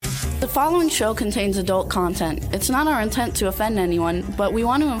The following show contains adult content. It's not our intent to offend anyone, but we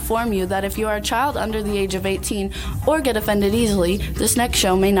want to inform you that if you are a child under the age of 18 or get offended easily, this next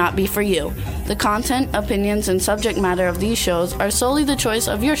show may not be for you. The content, opinions, and subject matter of these shows are solely the choice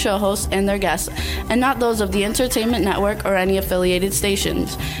of your show hosts and their guests, and not those of the Entertainment Network or any affiliated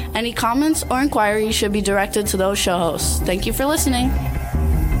stations. Any comments or inquiries should be directed to those show hosts. Thank you for listening.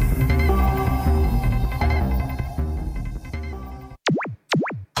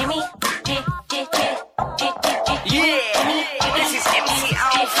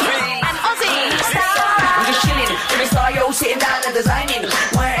 Sitting down and designing,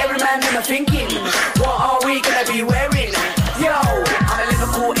 where every man in a thinking, what are we gonna be wearing? Yo, I'm a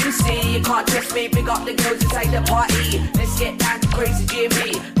Liverpool MC, you can't test me. Big up the girls inside the party, let's get down to crazy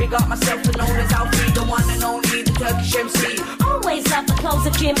Jimmy. Big up myself and known as Alfie, the one and only, the Turkish MC. Always love the clothes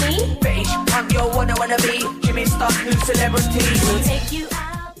of Jimmy. Bitch, I'm your wanna be, Jimmy Star's new celebrity. We'll take you out.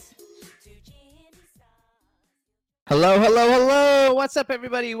 Hello. What's up,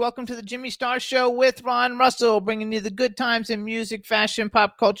 everybody? Welcome to the Jimmy Star Show with Ron Russell, bringing you the good times in music, fashion,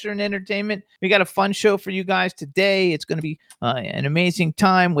 pop culture, and entertainment. We got a fun show for you guys today. It's going to be an amazing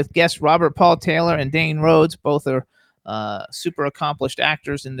time with guests Robert Paul Taylor and Dane Rhodes. Both are super accomplished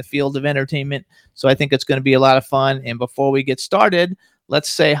actors in the field of entertainment, so I think it's going to be a lot of fun. And before we get started, let's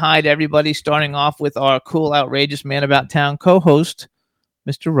say hi to everybody, starting off with our cool, outrageous man about town co-host,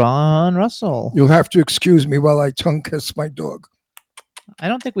 Mr. Ron Russell. You'll have to excuse me while I tongue kiss my dog. I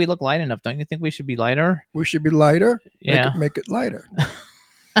don't think we look light enough. Don't you think we should be lighter? We should be lighter? Yeah. Make it lighter.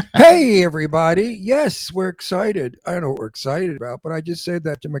 Hey, everybody. Yes, we're excited. I don't know what we're excited about, but I just said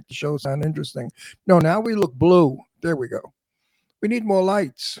that to make the show sound interesting. No, now we look blue. There we go. We need more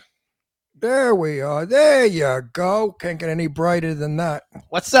lights. There we are. There you go. Can't get any brighter than that.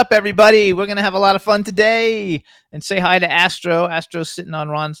 What's up, everybody? We're going to have a lot of fun today. And say hi to Astro. Astro's sitting on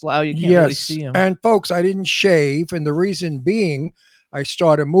Ron's lap. You can't really see him. And folks, I didn't shave. And the reason being, I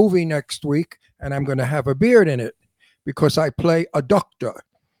start a movie next week and I'm going to have a beard in it because I play a doctor.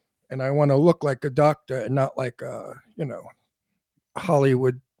 And I want to look like a doctor and not like a,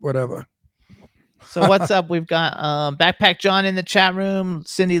 Hollywood, whatever. So what's up? We've got Backpack John in the chat room.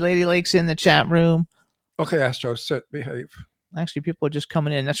 Cindy Lady Lake's in the chat room. Okay, Astro, sit, behave. Actually, people are just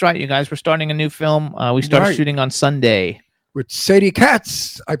coming in. That's right, you guys. We're starting a new film. We started shooting on Sunday. With Sadie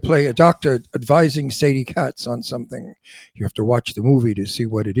Katz. I play a doctor advising Sadie Katz on something. You have to watch the movie to see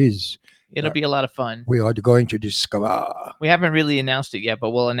what it is. It'll be a lot of fun. We are going to discover. We haven't really announced it yet, but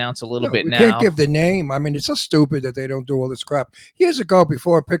we'll announce a little bit now. We can't give the name. I mean, it's so stupid that they don't do all this crap. Years ago,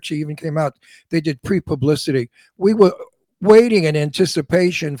 before a picture even came out, they did pre-publicity. We were waiting in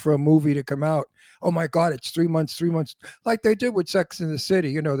anticipation for a movie to come out. Oh, my God, it's 3 months, like they did with Sex and the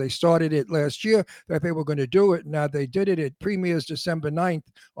City. They started it last year that they were going to do it. Now they did it. It premieres December 9th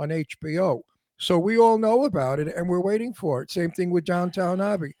on HBO. So we all know about it, and we're waiting for it. Same thing with Downton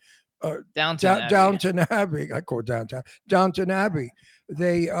Abbey. Downton Abbey. I call it Downtown. Downton Abbey.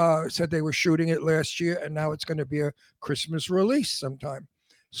 They said they were shooting it last year, and now it's going to be a Christmas release sometime.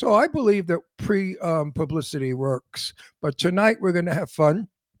 So I believe that pre-publicity works. But tonight we're going to have fun.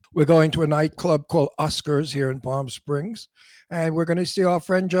 We're going to a nightclub called Oscars here in Palm Springs, and we're going to see our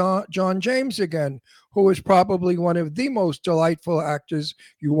friend John James again, who is probably one of the most delightful actors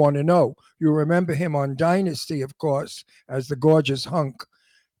you want to know. You remember him on Dynasty, of course, as the gorgeous hunk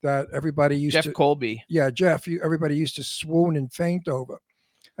that everybody used Jeff Colby. Yeah, Jeff. Everybody used to swoon and faint over.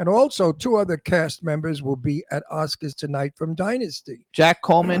 And also, two other cast members will be at Oscars tonight from Dynasty. Jack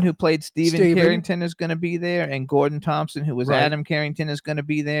Coleman, who played Stephen Carrington, is going to be there, and Gordon Thompson, who was Adam Carrington, is going to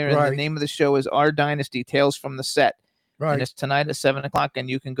be there. And the name of the show is Our Dynasty, Tales from the Set. Right. And it's tonight at 7 o'clock, and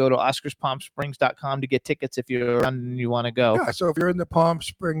you can go to OscarsPalmSprings.com to get tickets if you're around and you want to go. Yeah, so if you're in the Palm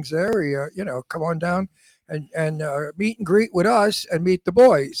Springs area, come on down and meet and greet with us and meet the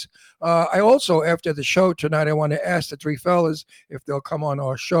boys. I also, after the show tonight, I want to ask the three fellas if they'll come on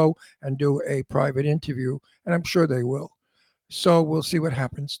our show and do a private interview, and I'm sure they will. So we'll see what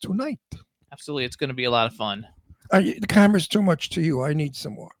happens tonight. Absolutely. It's going to be a lot of fun. The camera's too much to you. I need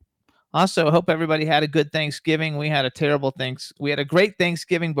some more. Also, I hope everybody had a good Thanksgiving. We had a great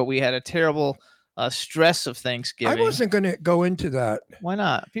Thanksgiving, but we had a terrible stress of Thanksgiving. I wasn't going to go into that. Why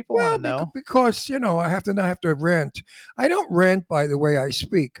not? People want to know. Because, I have to rant. I don't rant by the way I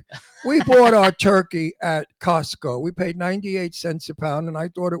speak. We bought our turkey at Costco. We paid 98 cents a pound, and I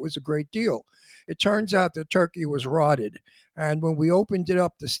thought it was a great deal. It turns out the turkey was rotted. And when we opened it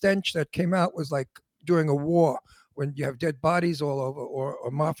up, the stench that came out was like during a war. When you have dead bodies all over, or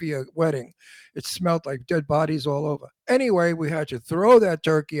a mafia wedding, it smelled like dead bodies all over. Anyway, we had to throw that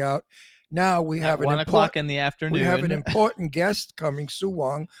turkey out. Now we have At 1 o'clock in the afternoon. we have an important guest coming, Sue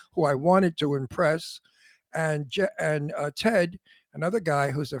Wong, who I wanted to impress, and Ted, another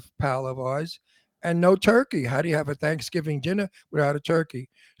guy who's a pal of ours, and no turkey. How do you have a Thanksgiving dinner without a turkey?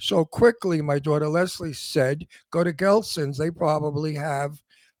 So quickly, my daughter Leslie said, "Go to Gelson's. They probably have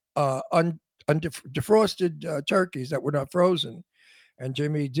defrosted turkeys that were not frozen." And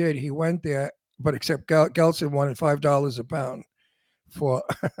Jimmy did. He went there, but except Gelson wanted $5 a pound for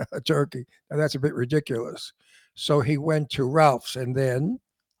a turkey. Now that's a bit ridiculous. So he went to Ralph's, and then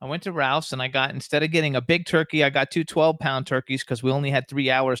I went to Ralph's and I got, instead of getting a big turkey, I got two 12-pound turkeys because we only had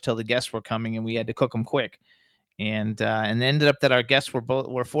 3 hours till the guests were coming and we had to cook them quick. And it ended up that our guests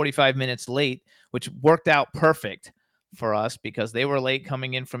were 45 minutes late, which worked out perfect for us because they were late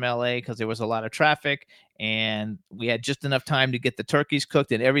coming in from LA because there was a lot of traffic, and we had just enough time to get the turkeys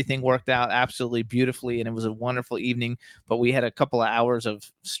cooked, and everything worked out absolutely beautifully, and it was a wonderful evening. But we had a couple of hours of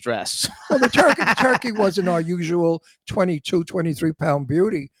stress. Well, the turkey wasn't our usual 22, 23-pound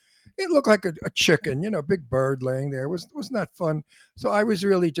beauty. It looked like a chicken, big bird laying there. It was not fun. So I was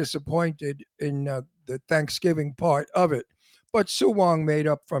really disappointed in the Thanksgiving part of it. But Sue Wong made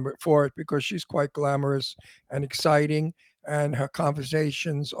up for it because she's quite glamorous and exciting, and her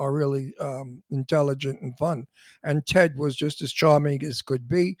conversations are really intelligent and fun. And Ted was just as charming as could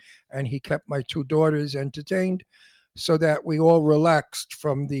be, and he kept my two daughters entertained so that we all relaxed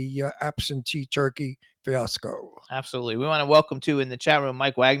from the absentee turkey fiasco. Absolutely. We want to welcome in the chat room.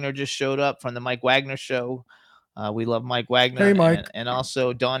 Mike Wagner just showed up from the Mike Wagner Show. We love Mike Wagner. Hey, Mike. And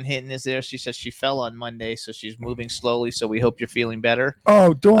also Dawn Hinton is there. She says she fell on Monday, so she's moving slowly. So we hope you're feeling better.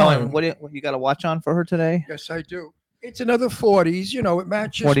 Oh, Dawn. Oh, and what you got a watch on for her today? Yes, I do. It's another 40s. It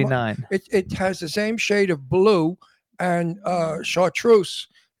matches. 49. It has the same shade of blue and chartreuse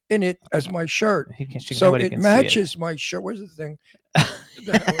in it as my shirt. So it matches my shirt. Where's the thing?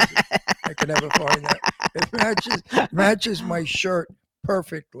 I can never find that. It matches my shirt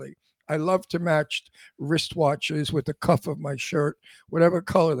perfectly. I love to match wristwatches with the cuff of my shirt, whatever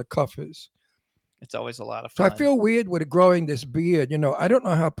color the cuff is. It's always a lot of So fun. I feel weird with growing this beard. I don't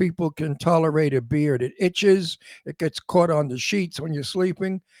know how people can tolerate a beard. It itches. It gets caught on the sheets when you're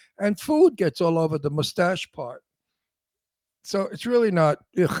sleeping, and food gets all over the mustache part. So it's really not.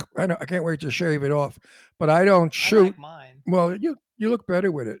 I can't wait to shave it off, but I don't shoot. I like mine. Well, you look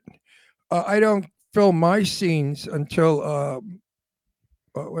better with it. I don't film my scenes until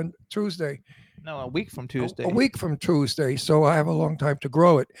when Tuesday. No, a week from Tuesday. A week from Tuesday, so I have a long time to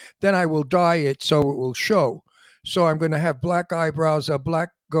grow it. Then I will dye it so it will show. So I'm going to have black eyebrows, a black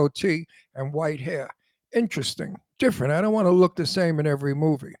goatee, and white hair. Interesting, different. I don't want to look the same in every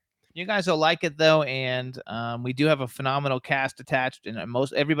movie. You guys will like it though, and we do have a phenomenal cast attached, and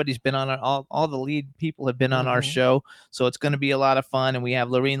everybody's been on all the lead people have been on our show, so it's going to be a lot of fun. And we have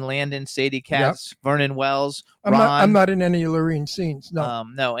Lorene Landon, Sadie Katz, Vernon Wells, Ron. I'm not in any Lorene scenes. No,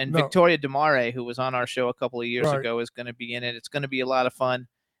 no, and Victoria Demare, who was on our show a couple of years ago, is going to be in it. It's going to be a lot of fun,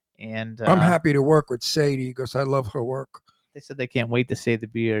 and I'm happy to work with Sadie because I love her work. They said they can't wait to see the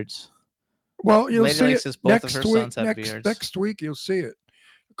beards. Well, you'll see it both of her sons have beards. Next week you'll see it.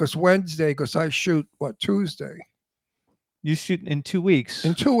 Because I shoot Tuesday. You shoot in 2 weeks.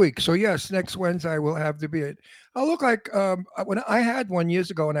 In 2 weeks. So yes, next Wednesday I will have the beard. I look like when I had one years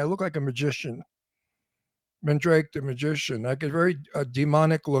ago, and I look like a magician. Mandrake the magician. I get very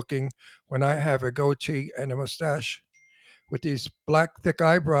demonic looking when I have a goatee and a mustache with these black thick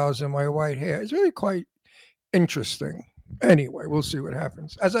eyebrows and my white hair. It's really quite interesting. Anyway, we'll see what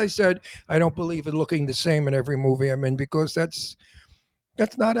happens. As I said, I don't believe in looking the same in every movie I'm in because that's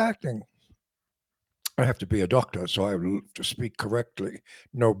not acting. I have to be a doctor, so I have to speak correctly.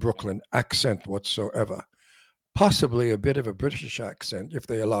 No Brooklyn accent whatsoever. Possibly a bit of a British accent, if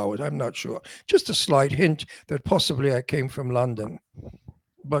they allow it. I'm not sure. Just a slight hint that possibly I came from London.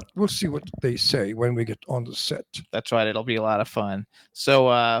 But we'll see what they say when we get on the set. That's right. It'll be a lot of fun.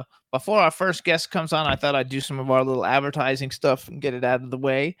 So before our first guest comes on, I thought I'd do some of our little advertising stuff and get it out of the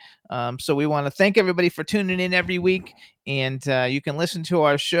way. So we want to thank everybody for tuning in every week. And you can listen to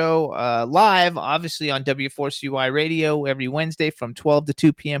our show live, obviously, on W4CY Radio every Wednesday from 12 to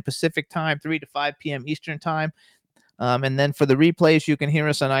 2 p.m. Pacific time, 3 to 5 p.m. Eastern time. And then for the replays, you can hear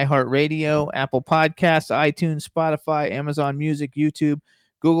us on iHeartRadio, Apple Podcasts, iTunes, Spotify, Amazon Music, YouTube,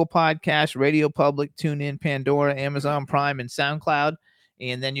 Google Podcasts, Radio Public, TuneIn, Pandora, Amazon Prime, and SoundCloud.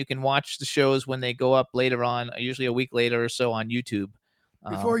 And then you can watch the shows when they go up later on, usually a week later or so on YouTube.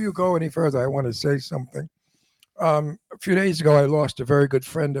 Before you go any further, I want to say something. A few days ago, I lost a very good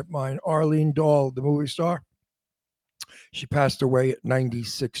friend of mine, Arlene Dahl, the movie star. She passed away at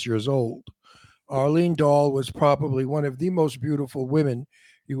 96 years old. Arlene Dahl was probably one of the most beautiful women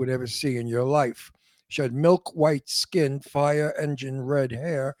you would ever see in your life. She had milk white skin, fire engine red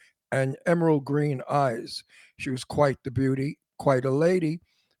hair, and emerald green eyes. She was quite the beauty, quite a lady,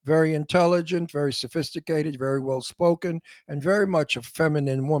 very intelligent, very sophisticated, very well spoken, and very much a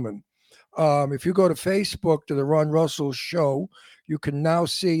feminine woman. If you go to Facebook to the Ron Russell Show, you can now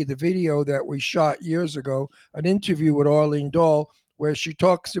see the video that we shot years ago, an interview with Arlene Dahl, where she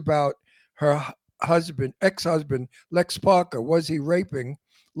talks about her husband, ex-husband, Lex Parker. Was he raping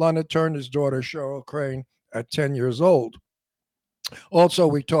Lana Turner's daughter, Cheryl Crane, at 10 years old? Also,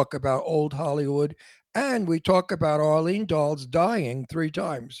 we talk about old Hollywood, and we talk about Arlene Dahl's dying 3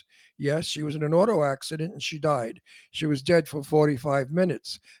 times. Yes, she was in an auto accident and she died. She was dead for 45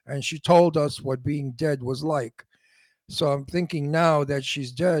 minutes, and she told us what being dead was like. So I'm thinking now that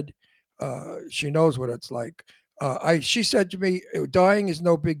she's dead, she knows what it's like. She said to me, dying is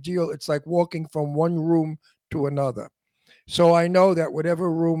no big deal. It's like walking from one room to another. So I know that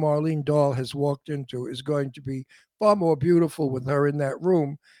whatever room Arlene Dahl has walked into is going to be far more beautiful with her in that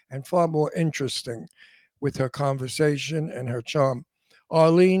room and far more interesting with her conversation and her charm.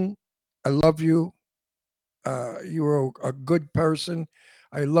 Arlene, I love you. You were a good person.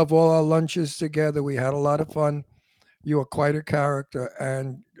 I love all our lunches together. We had a lot of fun. You are quite a character.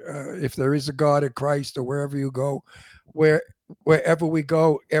 And if there is a God or Christ or wherever you go, wherever we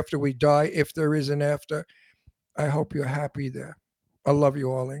go after we die, if there is an after, I hope you're happy there. I love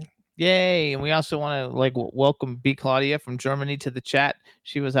you, Arlene. Yay. And we also want to welcome B. Claudia from Germany to the chat.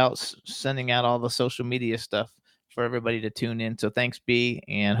 She was out sending out all the social media stuff for everybody to tune in. So thanks, B,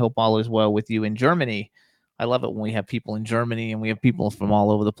 and hope all is well with you in Germany. I love it when we have people in Germany and we have people from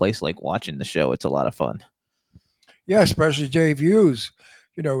all over the place watching the show. It's a lot of fun. Yeah, especially Dave Hughes.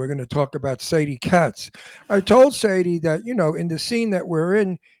 We're going to talk about Sadie Katz. I told Sadie that, in the scene that we're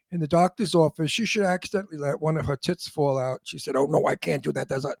in the doctor's office, she should accidentally let one of her tits fall out. She said, "Oh no, I can't do that.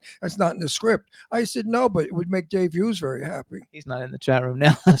 That's not in the script." I said, "No, but it would make Dave Hughes very happy." He's not in the chat room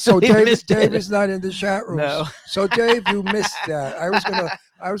now. So Dave is not in the chat room. No. So Dave, you missed that. I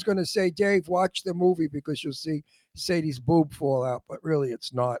was gonna say, Dave, watch the movie because you'll see Sadie's boob fall out, but really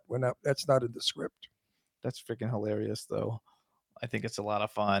it's not. That's not in the script. That's freaking hilarious, though. I think it's a lot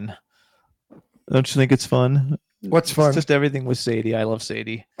of fun. Don't you think it's fun? What's fun? It's just everything with Sadie. I love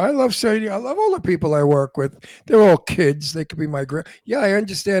Sadie. I love Sadie. I love all the people I work with. They're all kids. They could be my Yeah, I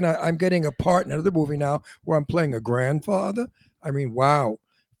understand. I'm getting a part in another movie now where I'm playing a grandfather. I mean, wow.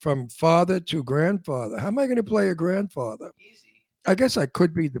 From father to grandfather. How am I going to play a grandfather? Easy. I guess I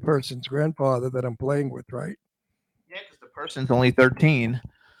could be the person's grandfather that I'm playing with, right? Yeah, because the person's only 13.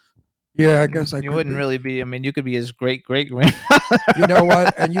 Yeah, I guess you wouldn't really be. I mean, you could be his great grandfather. You know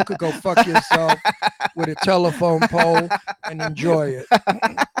what? And you could go fuck yourself with a telephone pole and enjoy it.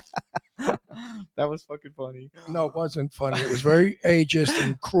 That was fucking funny. No, it wasn't funny. It was very ageist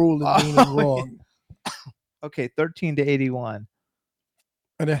and cruel and mean and wrong. Okay, 13 to 81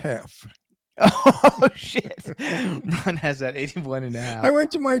 and a half. Oh shit! Ron has that 81 and a half. I went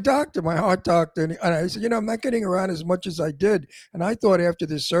to my doctor, my heart doctor, and I said, I'm not getting around as much as I did. And I thought after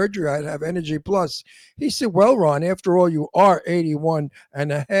this surgery I'd have energy plus. He said, well, Ron, after all, you are 81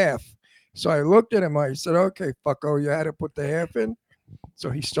 and a half. So I looked at him. I said, okay, fucko, you had to put the half in. So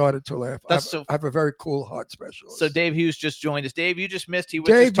he started to laugh. I have a very cool heart specialist. So Dave Hughes just joined us. Dave, you just missed. He was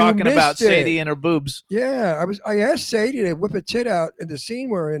just talking about Sadie and her boobs. Yeah, I asked Sadie to whip a tit out in the scene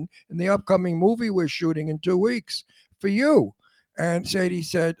we're in the upcoming movie we're shooting in 2 weeks for you. And Sadie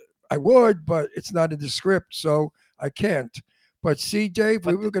said, I would, but it's not in the script, so I can't. But see, Dave,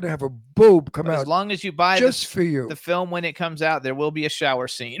 we were going to have a boob come out. As long as you buy just for you the film when it comes out, there will be a shower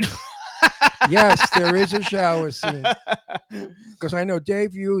scene. Yes, there is a shower scene. Because I know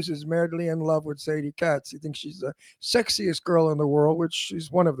Dave Hughes is madly in love with Sadie Katz. He thinks she's the sexiest girl in the world, which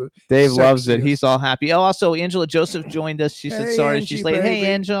she's one of the Dave sexiest. Loves it. He's all happy. Oh, also, Angela Joseph joined us. She said, sorry, Angie, she's late. baby.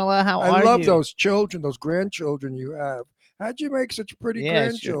 Hey, Angela, how are you? I love those children, those grandchildren you have. How'd you make such pretty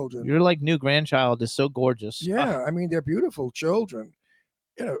grandchildren? Your like new grandchild is so gorgeous. Yeah, I mean, they're beautiful children.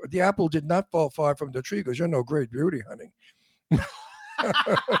 The apple did not fall far from the tree because you're no great beauty, honey.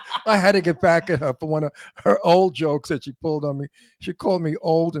 I had to get back at her for one of her old jokes that she pulled on me. She called me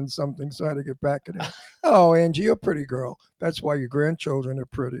old and something, so I had to get back at her. Oh, Angie, you're a pretty girl. That's why your grandchildren are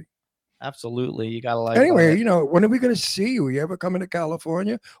pretty. Absolutely. You got to like Anyway, when are we going to see you? You ever coming to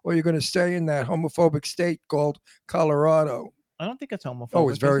California, or are you going to stay in that homophobic state called Colorado? I don't think it's homophobic. Oh,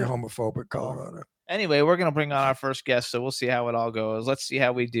 it's very homophobic, Colorado. Anyway, we're going to bring on our first guest, so we'll see how it all goes. Let's see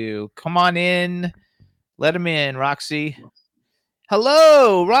how we do. Come on in. Let him in, Roxy.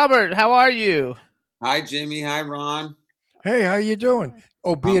 Hello, Robert. How are you? Hi, Jimmy. Hi, Ron. Hey, how you doing?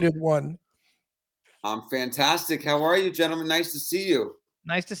 Oh, bearded one. I'm fantastic. How are you, gentlemen? Nice to see you.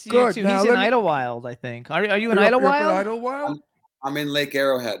 Nice to see Good. you too. Now, He's in let me- Idlewild, I think. Are you in You're up at Idlewild? Idlewild? I'm in Lake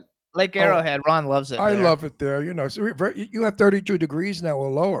Arrowhead. Lake Arrowhead. Ron loves it. I there. love it there. You know, so you have 32 degrees now or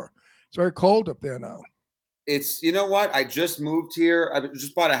lower. It's very cold up there now. It's you know what? I just moved here. I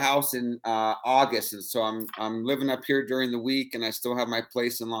just bought a house in August, and so I'm living up here during the week, and I still have my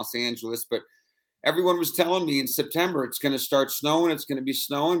place in Los Angeles. But everyone was telling me in September it's going to start snowing. It's going to be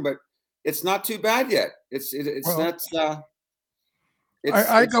snowing, but it's not too bad yet. It's Well, not.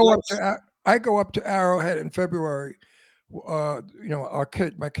 I It's go up to Arrowhead in February. You know,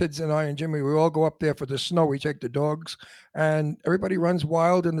 my kids and I and Jimmy, we all go up there for the snow. We take the dogs, and everybody runs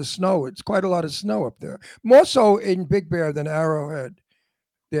wild in the snow. It's quite a lot of snow up there. More so in Big Bear than Arrowhead.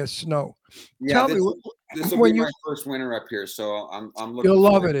 There's snow. yeah. Tell This, me this will when be you my first winter up here, so I'm looking. you'll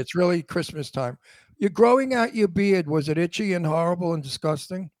love forward. it. It's really Christmas time. You're growing out your beard. Was it itchy and horrible and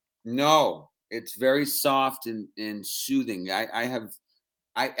disgusting? No, it's very soft and soothing.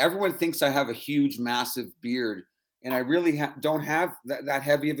 Everyone thinks I have a huge, massive beard, and I really don't have that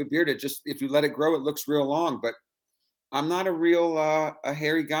heavy of a beard. It just, if you let it grow, it looks real long, but I'm not a real a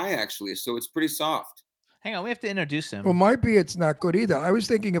hairy guy actually, so it's pretty soft. Hang on, we have to introduce him. Well, my beard's not good either. I was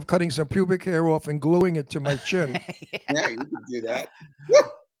thinking of cutting some pubic hair off and gluing it to my chin. Yeah, you could do that.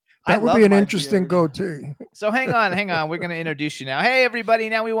 I That would love be an my interesting beard. goatee. So hang on. We're going to introduce you now. Hey, everybody.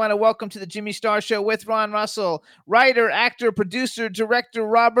 Now we want to welcome to the Jimmy Star Show with Ron Russell, writer, actor, producer, director,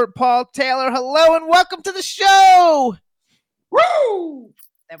 Robert Paul Taylor. Hello and welcome to the show. Woo!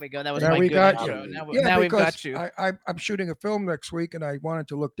 There we go. That was Now my we good got intro. you. Now we've because got you. I'm shooting a film next week, and I wanted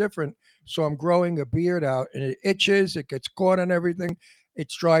to look different, so I'm growing a beard out, and it itches. It gets caught on everything.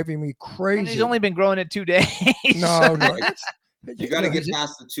 It's driving me And crazy. he's only been growing it 2 days. no. You got to get he's-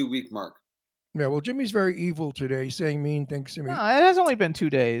 past the 2-week mark. Yeah, well, Jimmy's very evil today, saying mean things to me. No, it has only been 2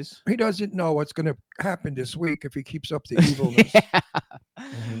 days. He doesn't know what's going to happen this week if he keeps up the evilness.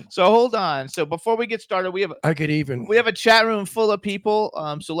 So hold on. So before we get started, we have I get even. a chat room full of people.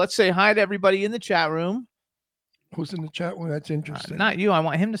 So let's say hi to everybody in the chat room. Who's in the chat room? That's interesting. Not you. I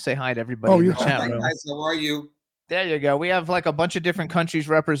want him to say hi to everybody Oh, in you- the chat Hi room. guys, how are you? There you go. We have like a bunch of different countries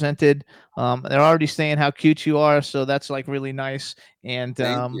represented. They're already saying how cute you are, so that's like really nice. And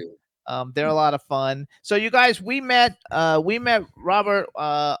Thank you. they're a lot of fun. So you guys, we met Robert.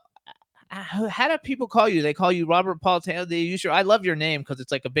 How do people call you? They call you Robert Paul Taylor. They use I love your name because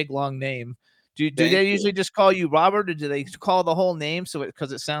it's like a big long name. Do Thank they you. usually just call you Robert, or do they call the whole name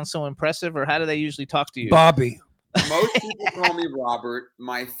because it sounds so impressive, or how do they usually talk to you? Bobby. Most people call me Robert.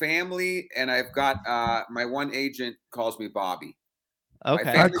 My family and I've got my one agent calls me Bobby.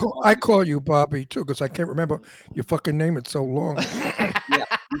 Okay. I call you Bobby too because I can't remember your fucking name. It's so long. Yeah,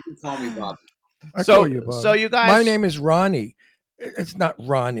 you can call me Bobby. I So- call you Bobby. so you guys- My name is Ronnie. It's not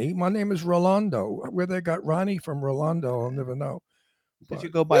Ronnie. My name is Rolando. Where they got Ronnie from Rolando, I'll never know. Did you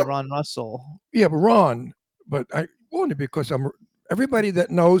go by Ron Russell? Yeah, but Ron. But I only because everybody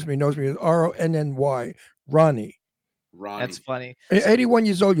that knows me as Ronny. Ronnie. Ronnie. That's funny. At 81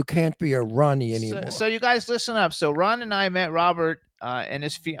 years old, you can't be a Ronnie anymore. So you guys listen up. So Ron and I met Robert and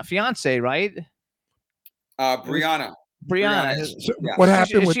his fiance, right? Brianna. Brianna. So Yeah. what Is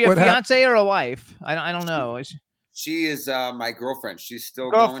happened with she a what happened? fiance or a wife? I don't know. She is my girlfriend. She's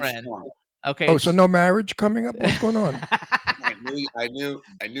still Girlfriend. going strong. Okay. Oh, so no marriage coming up? What's going on? I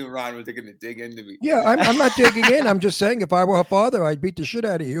knew Ron was going to dig into me. Yeah, I'm not digging in. I'm just saying if I were her father, I'd beat the shit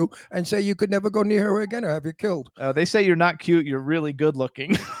out of you and say you could never go near her again or have you killed. They say you're not cute. You're really good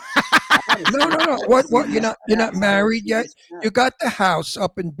looking. No. What? You're not married yet? You got the house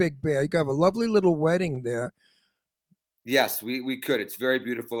up in Big Bear. You have a lovely little wedding there. Yes, we could. It's very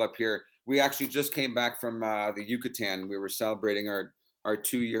beautiful up here. We actually just came back from the Yucatan. We were celebrating our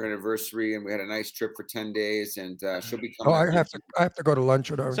 2-year anniversary, and we had a nice trip for 10 days. And she'll be Oh, coming. I have to go to lunch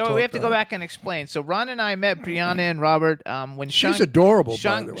with her. and So talk we have to go her. back and explain. So Ron and I met Brianna and Robert when She's Sean, adorable, by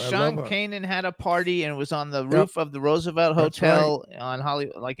Sean, the way. I Sean love her. Kanan had a party and was on the roof of the Roosevelt That's Hotel on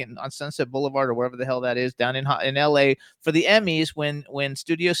Hollywood, on Sunset Boulevard or wherever the hell that is, down in LA for the Emmys when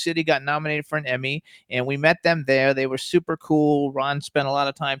Studio City got nominated for an Emmy, and we met them there. They were super cool. Ron spent a lot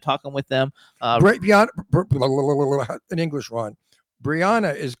of time talking with them. In English, Ron.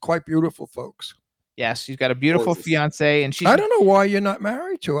 Brianna is quite beautiful, folks. Yes, she's got a beautiful Gorgeous. fiance, and she's. I don't know why you're not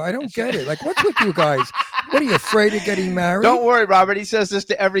married to her. I don't get it. Like, what's with you guys? What are you afraid of getting married? Don't worry, Robert. He says this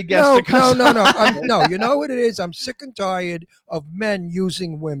to every guest. No, that comes no. on. No, you know what it is? I'm sick and tired of men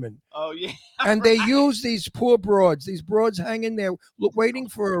using women. Oh yeah. And they use these poor broads. These broads hang in there waiting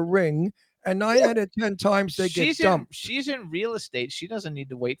for a ring. And 9 out of 10 times they get dumped. She's in real estate. She doesn't need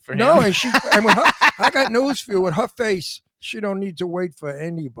to wait for him. No, and with her, I got news for you. With her face, she don't need to wait for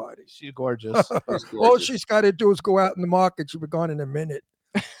anybody. She's gorgeous. She's All gorgeous. she's got to do is go out in the market. She'll be gone in a minute.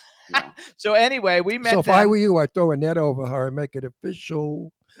 Yeah. So anyway, we met So if them I were you, I'd throw a net over her and make it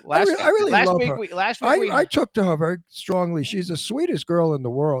official. I really last love week. her. Last week I took to her very strongly. She's the sweetest girl in the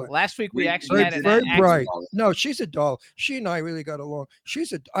world. last week we actually Very, had an very accident. bright. No, she's a doll. She and I really got along.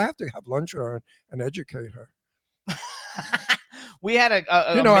 I have to have lunch with her and educate her. We had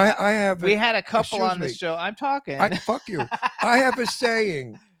I have. we had a couple on the me. show. I'm talking. Fuck you. I have a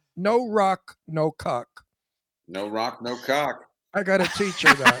saying: no rock, no cock. No rock, no cock. I got to teach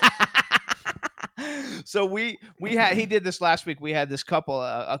her that. So he did this last week. We had this couple,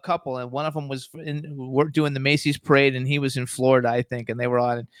 a couple, and one of them was we're doing the Macy's parade, and he was in Florida, I think, and they were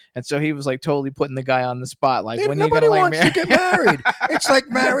on, and so he was like totally putting the guy on the spot, like, when nobody are you gonna wants to get married. It's like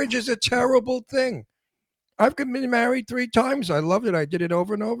marriage is a terrible thing. I've been married 3 times. I loved it. I did it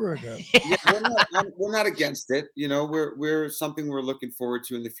over and over again. Yeah, we're not against it. You know, we're something we're looking forward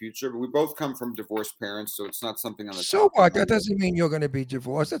to in the future. But we both come from divorced parents, so it's not something on the. So what? That doesn't mean you're going to be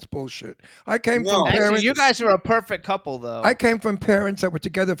divorced. That's bullshit. I came from Actually, parents. you guys are a perfect couple, though. I came from parents that were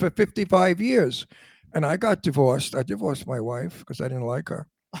together for 55 years, and I got divorced. I divorced my wife because I didn't like her.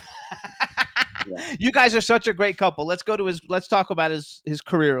 Yeah. You guys are such a great couple. Let's talk about his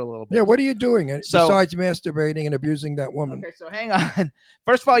career a little bit. Yeah, what are you doing besides masturbating and abusing that woman? Okay, so hang on.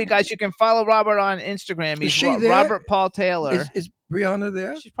 First of all, you guys, you can follow Robert on Instagram. He's Is she there? Robert Paul Taylor. Is Brianna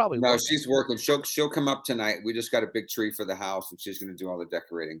there? She's probably No, working. she's working. She'll come up tonight. We just got a big tree for the house, and she's going to do all the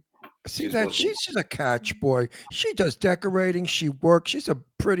decorating. See that she's a catch boy. She does decorating. She works. She's a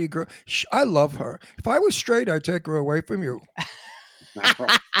pretty girl. I love her. If I was straight, I'd take her away from you.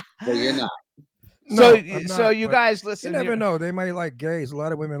 Well, you're not. So, No, I'm so not, you but guys listen. You never know. They might like gays. A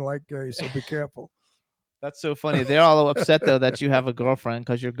lot of women like gays, so be careful. That's so funny. They're all upset though that you have a girlfriend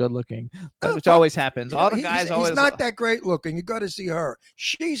because you're good looking, which always happens. All the guys always. He's not that great looking. You got to see her.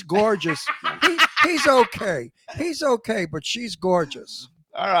 She's gorgeous. He's okay. He's okay, but she's gorgeous.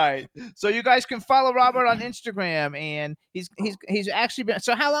 All right. So you guys can follow Robert on Instagram, and he's actually been.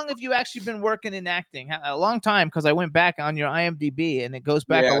 So how long have you actually been working in acting? A long time, because I went back on your IMDb, and it goes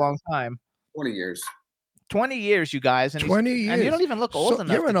back a long time. 20 years. 20 years, you guys. And 20 years. And you don't even look old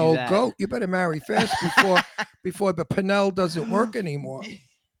enough. You're an old goat. You better marry fast before the Pinel doesn't work anymore.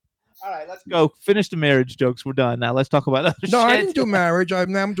 All right, let's go. Finish the marriage jokes. We're done. Now let's talk about other shit. No, I didn't do marriage.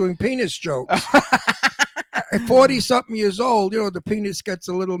 I'm doing penis jokes. At 40-something years old, the penis gets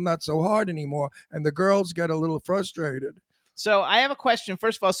a little not so hard anymore, and the girls get a little frustrated. So I have a question.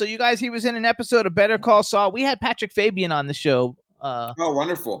 First of all, so you guys, he was in an episode of Better Call Saul. We had Patrick Fabian on the show. Oh,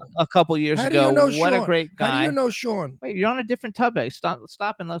 wonderful! A couple years How ago. Do you know what Sean? a great guy! How do you know Sean? Wait, you're on a different topic.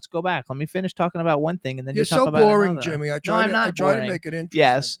 Stop, and let's go back. Let me finish talking about one thing, and then You're you talk so about boring, another. Jimmy. I try to make it interesting.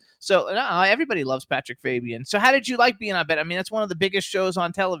 Yes. So everybody loves Patrick Fabian. So how did you like being on Better? I mean, that's one of the biggest shows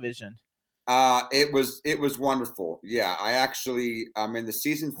on television. It was wonderful. Yeah, I'm in the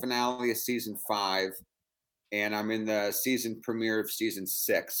season finale of season 5, and I'm in the season premiere of season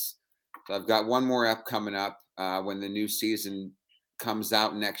 6. So I've got one more up coming up when the new season comes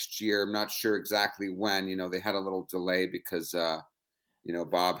out next year. I'm not sure exactly when. They had a little delay because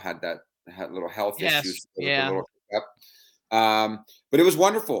Bob had little health issues. Yeah. But it was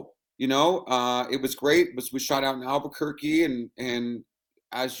wonderful. It was great. We shot out in Albuquerque, and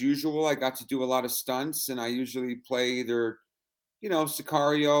as usual, I got to do a lot of stunts, and I usually play either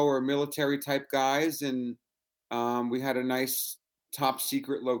Sicario or military type guys, and we had a nice top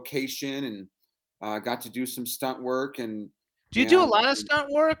secret location, and got to do some stunt work. And do you do a lot of stunt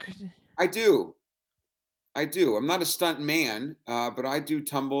work? I do. I'm not a stunt man, but I do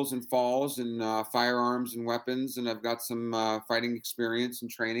tumbles and falls and firearms and weapons, and I've got some fighting experience and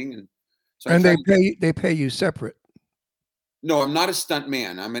training. And so they pay you separate. No, I'm not a stunt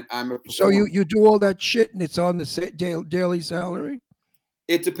man. I'm a So you do all that shit, and it's on the daily salary.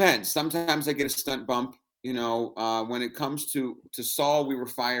 It depends. Sometimes I get a stunt bump. When it comes to Saul, we were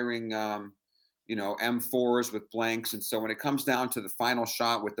firing M4s with blanks. And so when it comes down to the final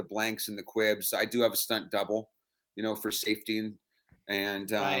shot with the blanks and the quibs, I do have a stunt double, for safety.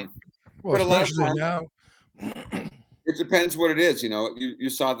 And right. Well, but a lot of especially times, now. It depends what it is. You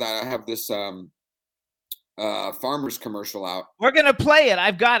saw that I have this farmers commercial out. We're gonna play it.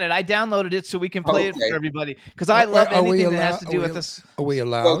 I've got it. I downloaded it so we can play it for everybody, because I love anything that has to do with this. Are we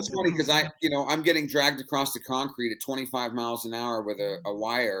allowed? Well, it's funny because I'm getting dragged across the concrete at 25 miles an hour with a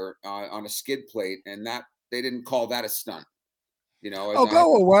wire on a skid plate, and that they didn't call that a stunt.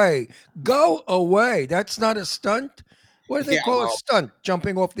 Go away. That's not a stunt. What do they Yeah, call a well- stunt?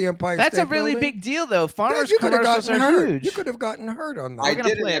 Jumping off the Empire That's State a really Building? big deal, though. Farmers You could have commercials gotten are hurt. huge. You could have gotten hurt on that. I gonna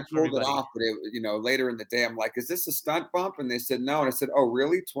did play and it I for pulled it everybody. off, but later in the day, I'm like, "Is this a stunt bump?" And they said no, and I said, "Oh,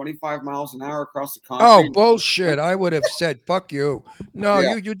 really? 25 miles an hour across the Oh, concrete?" bullshit. I would have said, fuck you. No,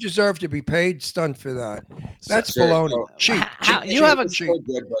 Yeah. you deserve to be paid stunt for that. That's Sure, baloney. so- Cheap. How- cheap, you cheap, have a- It's cheap. so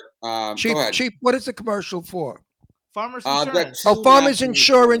good, but Cheap, go ahead. cheap. What is the commercial for? Farmers That Insurance. two Oh, Farmers national-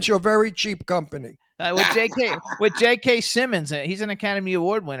 Insurance, you're a very cheap company. With J.K. Simmons, he's an Academy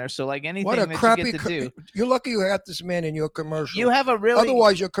Award winner. So like anything What a that crappy. you get to do, You're lucky you got this man in your commercial. you have a really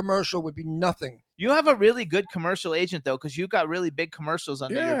Otherwise, your commercial would be nothing. you have a really good commercial agent though, because you got really big commercials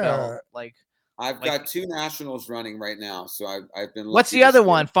under your belt. Yeah. Like, I've got 2 nationals running right now, so I've been. what's lucky the this other year.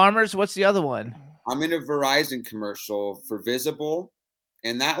 one? Farmers. What's the other one? I'm in a Verizon commercial for Visible,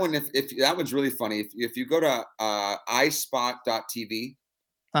 and that one, if that one's really funny. If you go to iSpot.tv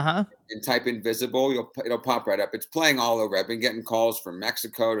Uh-huh. and type in Visible, it'll pop right up. It's playing all over. I've been getting calls from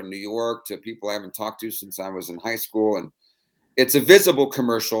Mexico to New York to people I haven't talked to since I was in high school, and it's a Visible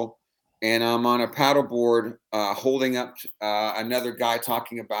commercial. And I'm on a paddleboard holding up another guy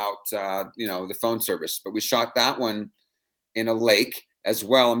talking about the phone service. But we shot that one in a lake as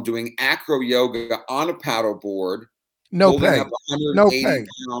well. I'm doing acro yoga on a paddleboard. No holding pay. up a No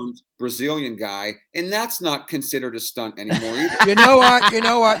 180-pound Brazilian guy, and that's not considered a stunt anymore either. You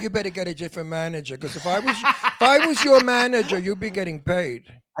know what? You better get a different manager, because if I was your manager, you'd be getting paid.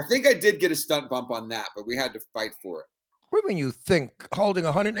 I think I did get a stunt bump on that, but we had to fight for it. What do you mean you think? Holding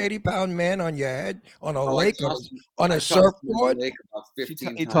a 180-pound man on your head on a Oh, lake I tossed him- on I a tossed him in the surfboard? lake about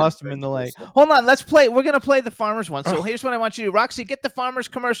 15 He times. tossed him in the lake. Hold on, let's play. We're gonna play the Farmers one. So here's what I want you to do. Roxy, get the Farmers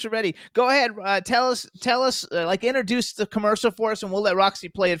commercial ready. Go ahead. Tell us. Introduce the commercial for us, and we'll let Roxy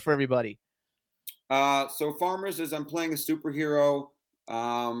play it for everybody. So Farmers is I'm playing a superhero.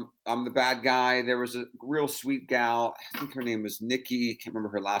 I'm the bad guy. There was a real sweet gal. I think her name was Nikki. Can't remember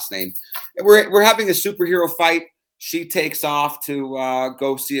her last name. And we're having a superhero fight. She takes off to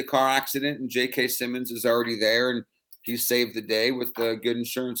go see a car accident, and J.K. Simmons is already there, and he saved the day with the good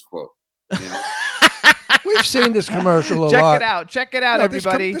insurance quote. You know? We've seen this commercial a lot. Check it out, No,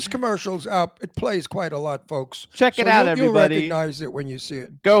 everybody. This commercial's out. It plays quite a lot, folks. Check it out, You'll everybody. recognize it when you see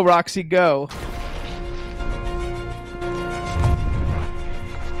it. Go, Roxy, go.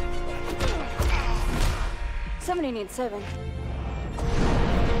 Somebody needs saving.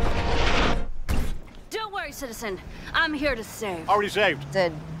 Don't worry, citizen. I'm here to save. Already saved.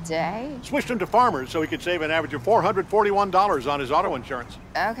 The day? Switched him to Farmers so he could save an average of $441 on his auto insurance.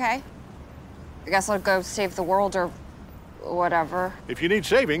 Okay. I guess I'll go save the world or whatever. If you need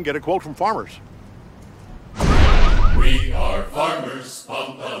saving, get a quote from Farmers. We are farmers.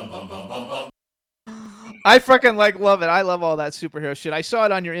 Bum, bum, bum, bum, bum, bum. I freaking love it. I love all that superhero shit. I saw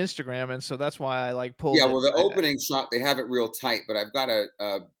it on your Instagram, and so that's why I pulled Yeah, it. well, the opening shot, they have it real tight, but I've got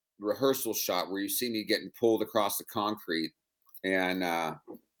a rehearsal shot where you see me getting pulled across the concrete, and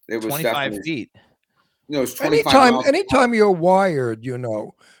it was 25 definitely feet. No, it's 25 miles. Anytime you're wired,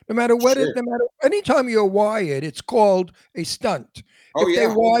 no matter what, Sure. anytime you're wired, it's called a stunt. Oh, If yeah.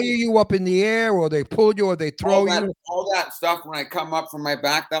 they wire you up in the air, or they pull you, or they throw you, all that stuff when I come up from my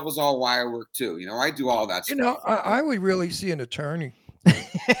back, that was all wire work too. I do all that stuff. I would really see an attorney.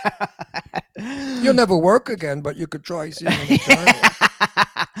 You'll never work again, but you could try seeing an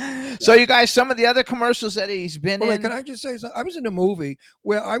attorney. So, you guys, some of the other commercials that he's been Well, in. can I just say something? I was in a movie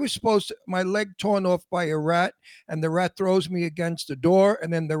where I was my leg torn off by a rat, and the rat throws me against the door,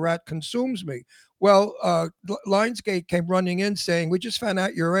 and then the rat consumes me. Well, Lionsgate came running in saying, "We just found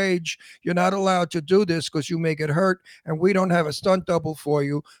out your age. You're not allowed to do this because you may get hurt, and we don't have a stunt double for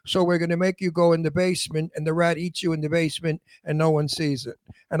you. So we're going to make you go in the basement, and the rat eats you in the basement, and no one sees it."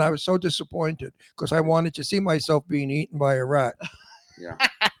 And I was so disappointed because I wanted to see myself being eaten by a rat. Yeah.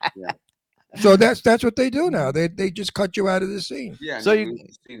 So that's what they do now. They just cut you out of the scene. Yeah. So no, you-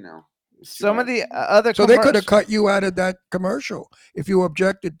 we've seen now. It's too Some of bad. the other So they could commercials. have cut you out of that commercial if you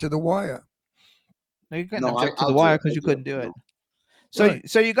objected to the wire. No, you couldn't No, object to I'll the do wire it. because I'll you do couldn't it. do it. No. So, Right.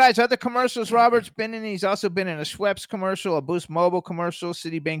 so you guys, other commercials Robert's been in. He's also been in a Schweppes commercial, a Boost Mobile commercial,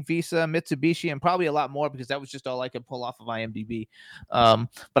 Citibank Visa, Mitsubishi, and probably a lot more because that was just all I could pull off of IMDb.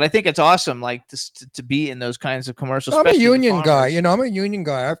 But I think it's awesome, like to be in those kinds of commercials. I'm a especially the union guy. farmers. I'm a union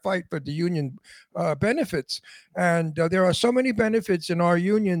guy. I fight for the union benefits. And there are so many benefits in our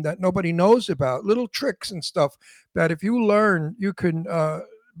union that nobody knows about, little tricks and stuff that if you learn, you can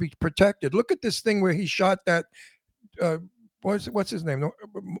be protected. Look at this thing where he shot that. What's his name?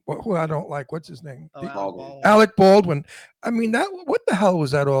 Who I don't like. What's his name? Oh, The- Alec Baldwin. Alec Baldwin. I mean, what the hell was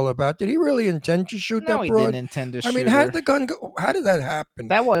that all about? Did he really intend to shoot No, that he broad? didn't intend to I mean, shoot how her. did the gun go? How did that happen?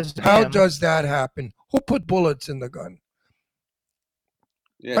 That was How him. does that happen? Who put bullets in the gun?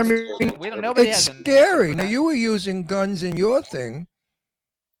 Yeah, I it's mean, terrible. Nobody it's has a scary. Now you were using guns in your thing.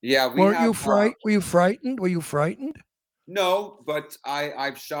 Yeah, we Weren't have. you Were you frightened? Were you frightened? No, but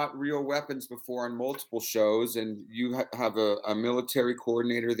I've shot real weapons before on multiple shows, and you have a military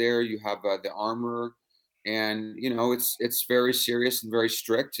coordinator there. You have the armor, and it's very serious and very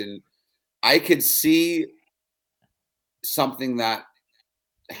strict. And I could see something that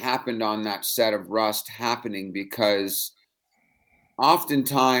happened on that set of Rust happening because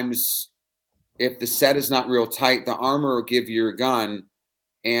oftentimes, if the set is not real tight, the armor will give you your gun.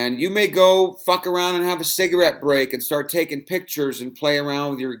 And you may go fuck around and have a cigarette break and start taking pictures and play around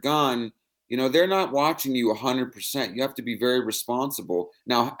with your gun. They're not watching you 100%. You have to be very responsible.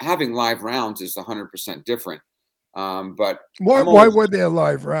 Now, having live rounds is 100% different. But Why were there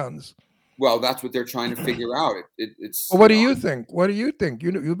live rounds? Well, that's what they're trying to figure out. It's. Well, what do you think? What do you think?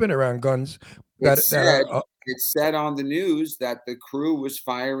 You've been around guns that are. It said on the news that the crew was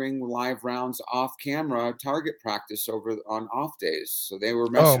firing live rounds off camera target practice on off days. So they were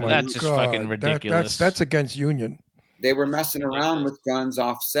messing. Oh my That's just fucking ridiculous. That's against union. They were messing around with guns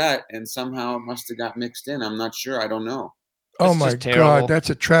off set, and somehow it must have got mixed in. I'm not sure. I don't know. Oh my God,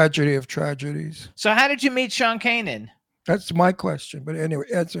 that's a tragedy of tragedies. So how did you meet Sean Kanan? That's my question. But anyway,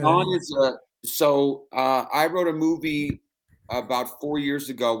 Sean is I wrote a movie about 4 years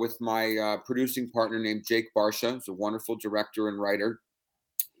ago with my producing partner named Jake Barsha. He's a wonderful director and writer.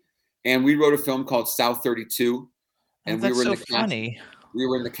 And we wrote a film called South 32. And we were funny. We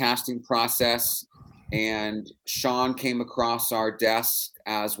were in the casting process, and Sean came across our desk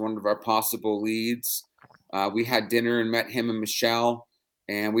as one of our possible leads. We had dinner and met him and Michelle,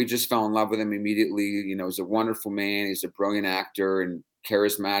 and we just fell in love with him immediately. He's a wonderful man. He's a brilliant actor and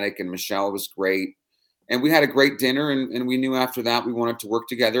charismatic, and Michelle was great. And we had a great dinner, and we knew after that we wanted to work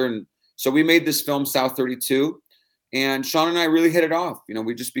together. And so we made this film, South 32. And Sean and I really hit it off.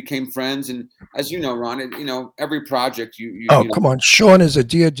 We just became friends. And as you know, Ron, every project come on. Sean is a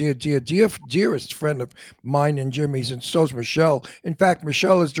dearest friend of mine and Jimmy's, and so's Michelle. In fact,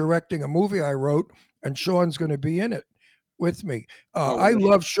 Michelle is directing a movie I wrote, and Sean's going to be in it with me. I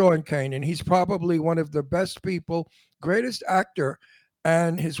love Sean Kanan. He's probably one of the best people, greatest actor,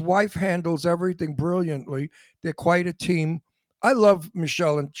 and his wife handles everything brilliantly. They're quite a team. I love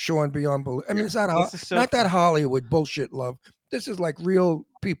Michelle and Sean beyond belief. I mean, it's not that Hollywood bullshit love. This is like real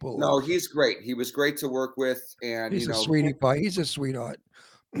people. No, he's great. He was great to work with, and he's a sweetie pie. He's a sweetheart.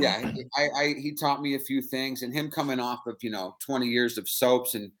 Yeah, he taught me a few things, and him coming off of 20 years of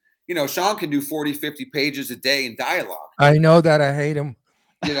soaps, and Sean can do 40, 50 pages a day in dialogue. I know that. I hate him.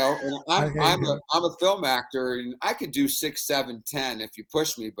 And I'm a film actor, and I could do 6, 7, 10 if you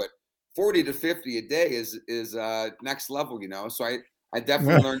push me, but 40 to 50 a day is next level, So I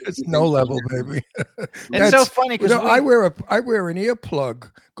definitely learned. It's no level, baby. It's so funny because I wear an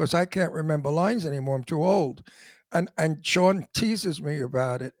earplug because I can't remember lines anymore. I'm too old, and Sean teases me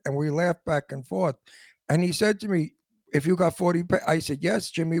about it, and we laugh back and forth. And he said to me, "If you got 40," I said, "Yes."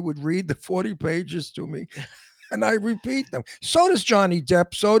 Jimmy would read the 40 pages to me, and I repeat them. So does Johnny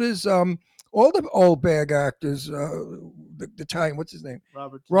Depp. So does all the old bag actors. The time, what's his name?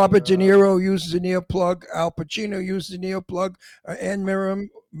 Robert De Niro uses an earplug. Al Pacino uses an earplug. Anne Mirren,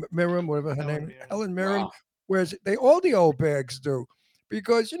 whatever her name, Helen Mirren. Wow. Whereas all the old bags do,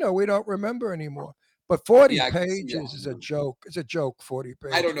 because we don't remember anymore. But 40 pages is a joke. It's a joke. 40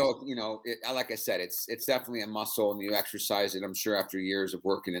 pages. I don't know. Like I said, it's definitely a muscle, and you exercise it. I'm sure after years of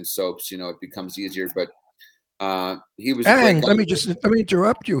working in soaps, it becomes easier. But he was. And let me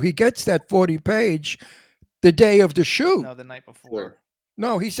interrupt you. He gets that 40 page the day of the shoot. No, the night before.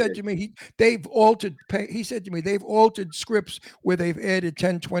 No, he said to me, they've altered. He said to me, they've altered scripts where they've added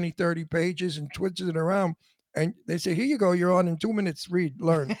 10, 20, 30 pages and twisted it around. And they say, here you go. You're on in 2 minutes. Read,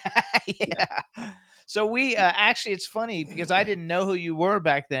 learn. Yeah. So we actually, it's funny because I didn't know who you were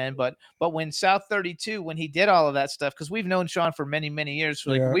back then, but when South 32, when he did all of that stuff, because we've known Sean for many, many years.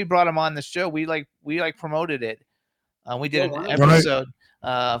 So we brought him on the show. We promoted it. We did an episode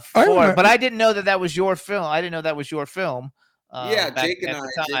but I didn't know that was your film. I didn't know that was your film. Jake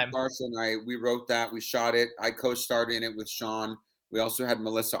Barsha and I, we wrote that. We shot it. I co-starred in it with Sean. We also had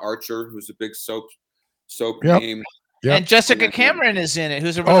Melissa Archer, who's a big soap name. Yep. And Jessica Cameron is in it,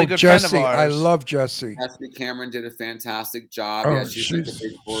 who's a really good friend of ours. I love Jessie. Jessica Cameron did a fantastic job.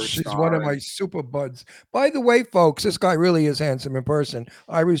 She's one of my super buds. By the way, folks, this guy really is handsome in person.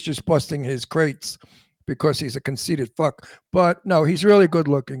 I was just busting his crates because he's a conceited fuck. But no, he's really good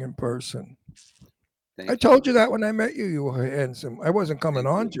looking in person. I told you that when I met you, you were handsome. I wasn't coming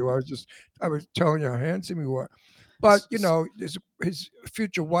on to you. I was telling you how handsome you were. But his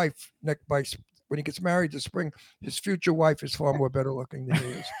future wife, when he gets married this spring, his future wife is far more better looking than he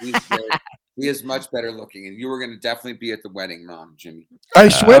is. He is much better looking, and you were going to definitely be at the wedding, Mom, Jimmy. I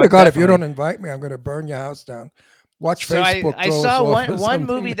swear to God, if you don't invite me, I'm going to burn your house down. Watch So Facebook. I saw one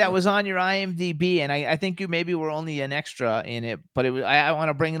movie that was on your IMDb, and I think you maybe were only an extra in it, but it was, I want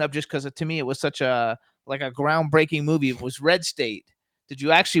to bring it up just because to me it was such a groundbreaking movie. It was Red State. Did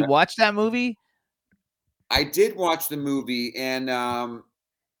you actually watch that movie? I did watch the movie, and God,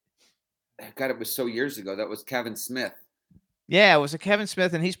 it was so years ago. That was Kevin Smith. Yeah, it was a Kevin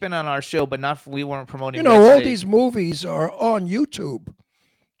Smith, and he's been on our show, but we weren't promoting. You know, all these movies are on YouTube.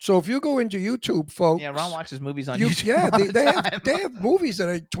 So if you go into YouTube, folks, yeah, Ron watches movies on YouTube. Yeah, they have movies that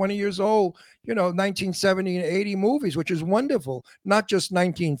are 20 years old. 1970 and 80 movies, which is wonderful. Not just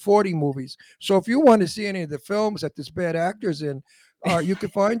 1940 movies. So if you want to see any of the films that this bad actor's in, you can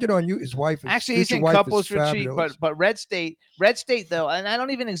find it on you. His wife is actually he's in Couples Retreat, but Red State though, and I don't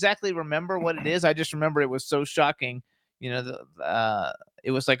even exactly remember what it is. I just remember it was so shocking.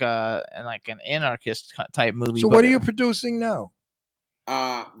 It was like an anarchist type movie. So what are you producing now?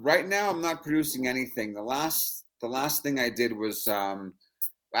 Right now, I'm not producing anything. The last thing I did was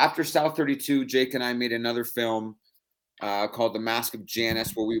after South 32. Jake and I made another film called The Mask of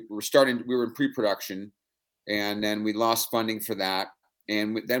Janus, where we were in pre-production, and then we lost funding for that,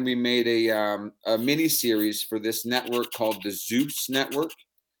 and then we made a mini series for this network called the Zeus Network.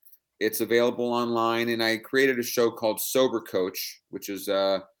 It's available online, and I created a show called Sober Coach, which is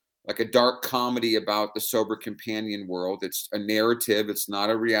like a dark comedy about the sober companion world. It's a narrative. It's not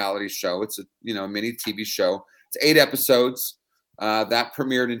a reality show. It's a mini TV show. It's 8 episodes. That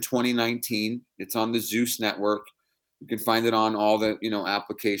premiered in 2019. It's on the Zeus Network. You can find it on all the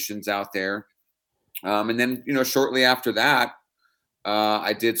applications out there. And then shortly after that,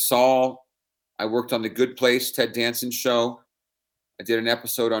 I did Saul. I worked on The Good Place, Ted Danson show. I did an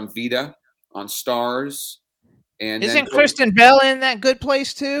episode on Vita on Stars. And isn't Kristen Bell in That Good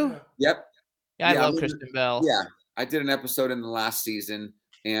Place too? Yep. Yeah, I love Kristen Bell. Yeah, I did an episode in the last season,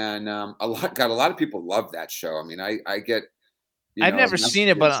 and a lot of people love that show. I mean, I get. I've never seen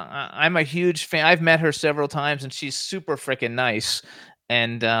it, but I'm a huge fan. I've met her several times, and she's super freaking nice.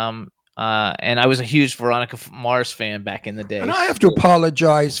 And I was a huge Veronica Mars fan back in the day. And I have to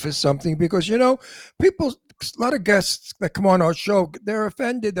apologize for something because people, a lot of guests that come on our show, they're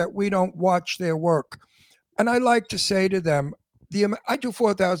offended that we don't watch their work. And I like to say to them, I do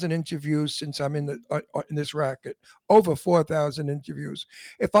 4,000 interviews since I'm in this racket, over 4,000 interviews.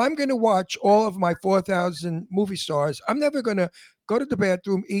 If I'm going to watch all of my 4,000 movie stars, I'm never going to go to the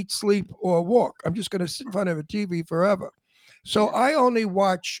bathroom, eat, sleep, or walk. I'm just going to sit in front of a TV forever. So I only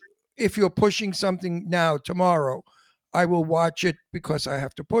watch if you're pushing something now, tomorrow, I will watch it because I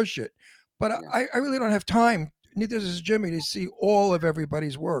have to push it. But I really don't have time, neither does Jimmy, to see all of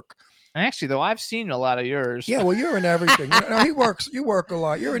everybody's work. Actually, though, I've seen a lot of yours. Yeah, well, you're in everything. You work a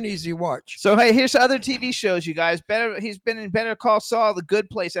lot. You're an easy watch. So, hey, here's other TV shows, you guys. He's been in Better Call Saul, The Good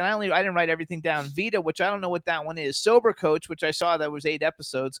Place, and I didn't write everything down. Vita, which I don't know what that one is. Sober Coach, which I saw that was 8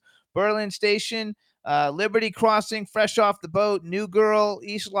 episodes. Berlin Station, Liberty Crossing, Fresh Off the Boat, New Girl,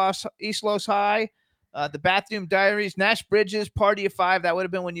 East Los High, The Bathroom Diaries, Nash Bridges, Party of 5. That would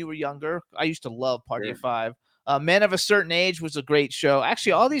have been when you were younger. I used to love Party of 5. Men of a Certain Age was a great show.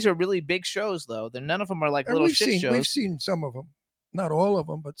 Actually, all these are really big shows, though. None of them are like little shit shows. We've seen some of them, not all of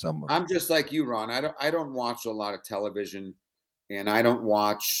them, but some of them. I'm just like you, Ron. I don't watch a lot of television, and I don't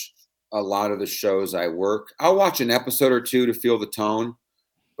watch a lot of the shows I work. I'll watch an episode or two to feel the tone,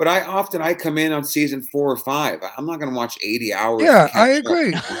 but I come in on season 4 or 5. I'm not going to watch 80 hours. Yeah, I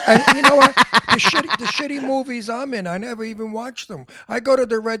agree. And you know what? The shitty movies I'm in, I never even watch them. I go to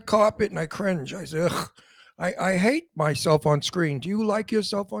the red carpet and I cringe. I say, ugh. I hate myself on screen. Do you like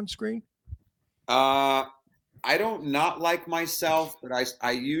yourself on screen? I don't not like myself, but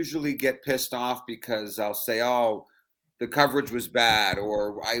I usually get pissed off because I'll say, oh, the coverage was bad,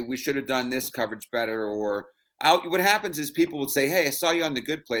 or we should have done this coverage better, or what happens is people would say, hey, I saw you on The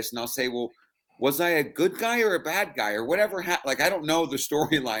Good Place, and I'll say, well, was I a good guy or a bad guy or whatever? Like, I don't know the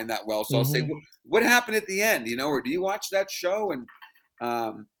storyline that well, so I'll say, what happened at the end, or do you watch that show?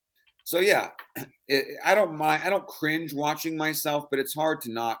 And so yeah, I don't mind. I don't cringe watching myself, but it's hard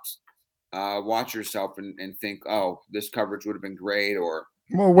to not watch yourself and think, oh, this coverage would have been great. Or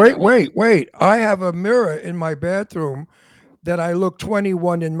well, wait. I have a mirror in my bathroom that I look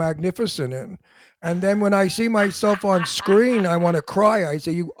 21 and magnificent in, and then when I see myself on screen, I want to cry. I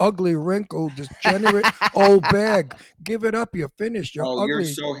say, "You ugly, wrinkled, degenerate old bag, give it up. You're finished. You're ugly. You're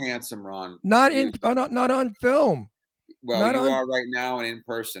so handsome, Ron. Not on film." Well, Not you on. are right now and in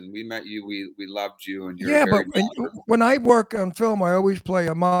person. We met you. We loved you, and you're Yeah, very but when I work on film, I always play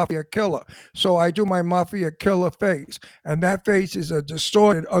a mafia killer. So I do my mafia killer face, and that face is a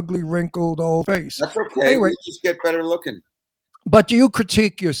distorted, ugly, wrinkled old face. That's okay. Anyway, We just get better looking. but do you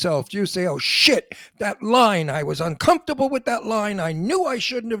critique yourself? Do you say, "Oh shit, that line! I was uncomfortable with that line. I knew I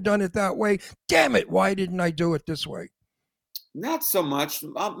shouldn't have done it that way. Damn it! Why didn't I do it this way?" Not so much.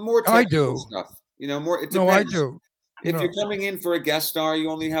 More I technical do. stuff. More. It No, I depends. do. If No. you're coming in for a guest star, you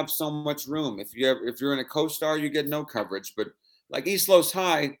only have so much room. If you're in a co-star, you get no coverage. But like East Los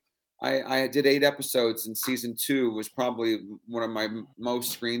High, I did 8 episodes, and season 2 was probably one of my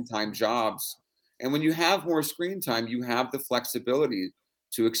most screen time jobs. And when you have more screen time, you have the flexibility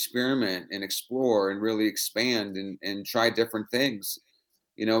to experiment and explore and really expand and try different things.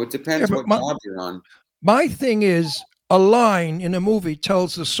 It Yeah, depends but what job you're on. my thing is a line in a movie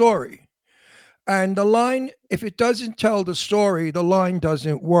tells the story. And the line, if it doesn't tell the story, the line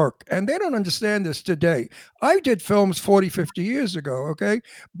doesn't work. And they don't understand this today. I did films 40, 50 years ago, okay?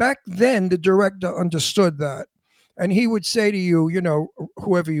 Back then, the director understood that. And he would say to you,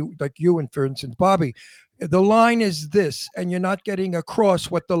 whoever you, like you and for instance, Bobby, the line is this, and you're not getting across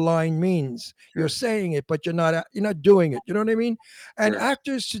what the line means. You're saying it, but you're not doing it. You know what I mean? And Sure.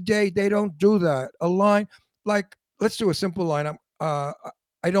 actors today, they don't do that. A line, like, let's do a simple line. I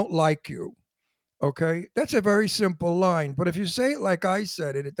don't like you. Okay, that's a very simple line. But if you say it like I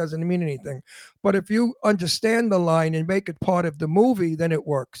said it, it doesn't mean anything. But if you understand the line and make it part of the movie, then it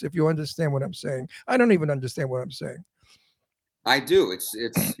works. If you understand what I'm saying, I don't even understand what I'm saying. I do. It's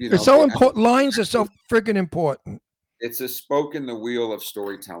It's so important. Lines are so friggin' important. it's a spoke in the wheel of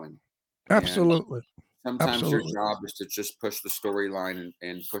storytelling. And Absolutely. sometimes your Absolutely. job is to just push the storyline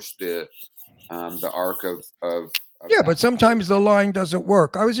and push the arc of Yeah, that. but sometimes the line doesn't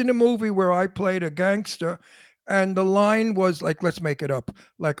work. I was in a movie where I played a gangster, and the line was like, let's make it up,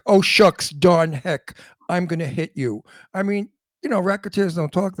 like, "Oh shucks, darn heck, I'm gonna hit you." I mean, racketeers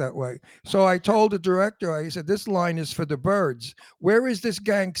don't talk that way. So I told the director, I said, "This line is for the birds. Where is this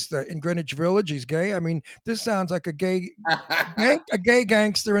gangster in Greenwich Village? He's gay. I mean, this sounds like a gay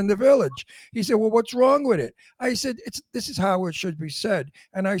gangster in the village." He said, "Well, what's wrong with it?" I said, "This is how it should be said."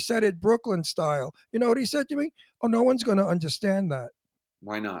 And I said it Brooklyn style. You know what he said to me? "Oh, no one's going to understand that."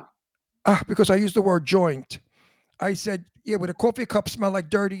 Why not? Because I used the word joint. I said, "Yeah, with a coffee cup smell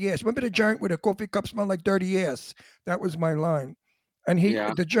like dirty ass. Remember the joint with a coffee cup smell like dirty ass?" That was my line. And he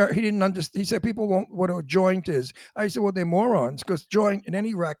Yeah. he didn't understand. He said people won't what a joint is. I said, "Well, they're morons because joint in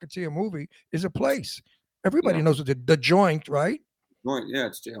any racketeer movie is a place. Everybody Yeah. knows what the joint, right?" Right. Yeah,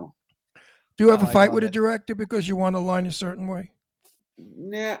 it's jail. Do you Oh, ever I fight love with a it. director because you want a line a certain way?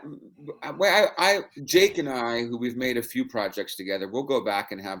 Yeah. I Jake and I, who we've made a few projects together, we'll go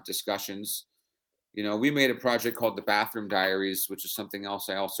back and have discussions. We made a project called The Bathroom Diaries, which is something else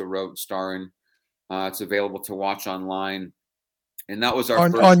I also wrote and star in. It's available to watch online. And that was our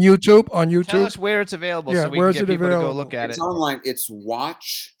On first. YouTube? On Tell YouTube? us where it's available Yeah, so we where can is get it people to go available? look at It's it. online. It's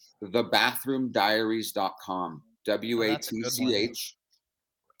watchthebathroomdiaries.com.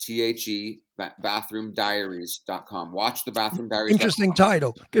 WATCHTHE bathroomdiaries.com. Watchthebathroomdiaries.com. Interesting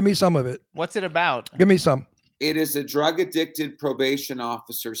title. Give me some of it. What's it about? Give me some. It is a drug addicted probation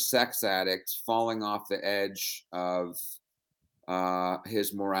officer, sex addict, falling off the edge of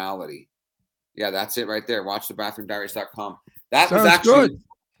his morality. Yeah, that's it right there. Watchthebathroomdiaries.com. That was Sounds actually good.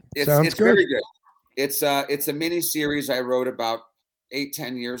 it's Sounds good. very good. It's a mini series I wrote about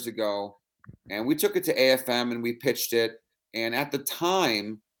 8-10 years ago, and we took it to AFM and we pitched it. And at the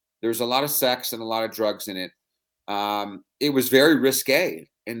time, there's a lot of sex and a lot of drugs in it. It was very risque,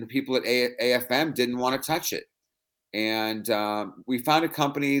 and the people at AFM didn't want to touch it. And we found a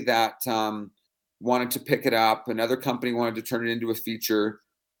company that wanted to pick it up. Another company wanted to turn it into a feature.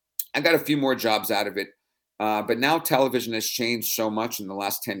 I got a few more jobs out of it. But now television has changed so much in the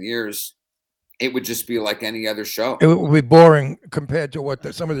last 10 years. It would just be like any other show. It would be boring compared to what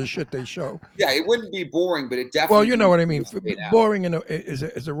some of the shit they show. Yeah, it wouldn't be boring, but it definitely. Well, you know what I mean. Risque now. Boring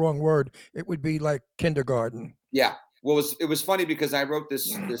is a wrong word. It would be like kindergarten. Yeah. Well, it was funny because I wrote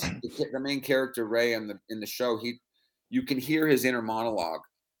the main character Ray in the show. You can hear his inner monologue,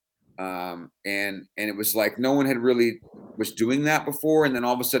 and it was like no one had really was doing that before, and then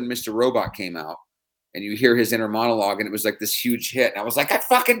all of a sudden, Mr. Robot came out, and you hear his inner monologue, and it was like this huge hit. And I was like, I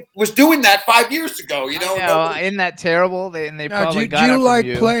fucking was doing that 5 years ago, I know, isn't that terrible? They Now, probably do got you it from like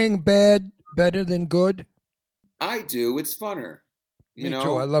you. playing bad better than good? I do. It's funner. Me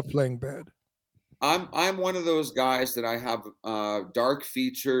too. I love playing bad. I'm one of those guys that I have dark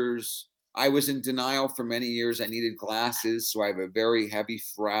features. I was in denial for many years. I needed glasses, so I have a very heavy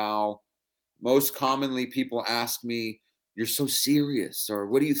frown, most commonly people ask me, "You're so serious," or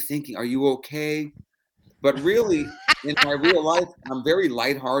 "What are you thinking? Are you okay?" But really, in my real life, I'm very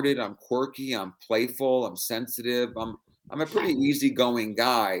lighthearted. I'm quirky. I'm playful. I'm sensitive. I'm a pretty easygoing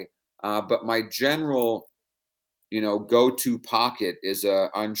guy. But my general, go-to pocket is a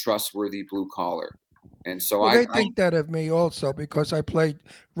untrustworthy blue collar. And so Well, they think that of me also because I played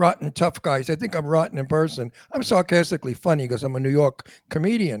rotten tough guys. They think I'm rotten in person. I'm sarcastically funny because I'm a New York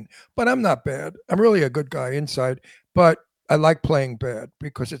comedian, but I'm not bad. I'm really a good guy inside, but I like playing bad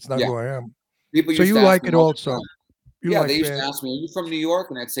because it's not yeah, who I am. people So used you to ask like me it all the also. time. You Yeah, like they used bad. to ask me, "Are you from New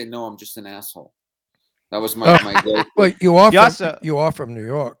York?" And I'd say, "No, I'm just an asshole." That was Oh, my go-to. well, you are from New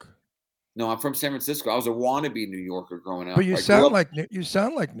York, No, I'm from San Francisco. I was a wannabe New Yorker growing but up. I grew up. you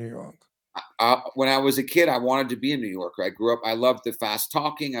sound like New York. When I was a kid, I wanted to be a New Yorker. I grew up. I loved the fast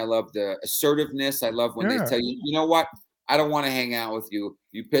talking. I loved the assertiveness. I love when they Yeah. tell you, "You know what? I don't want to hang out with you.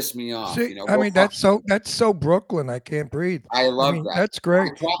 You piss me off." See, I Go mean fuck. that's so Brooklyn. I can't breathe. I I love mean that. that's I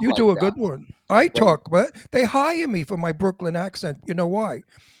great. talk You like do a that. good one. I But talk, but they hire me for my Brooklyn accent. You know why?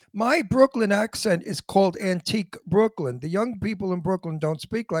 My Brooklyn accent is called antique Brooklyn. The young people in Brooklyn don't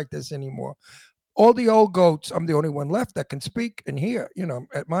speak like this anymore. All the old goats, I'm the only one left that can speak and hear,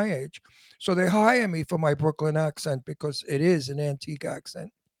 at my age. So they hire me for my Brooklyn accent because it is an antique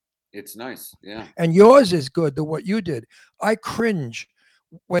accent. it's nice. Yeah. And yours is good, the what you did. I cringe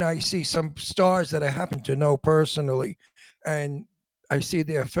when I see some stars that I happen to know personally and I see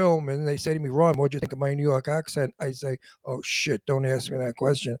their film and they say to me, Ron, what'd you think of my New York accent? I say, oh shit, don't ask me that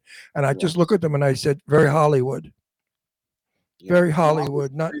question. And I Yeah. just look at them and I said, very Hollywood. Yeah. Very No, I always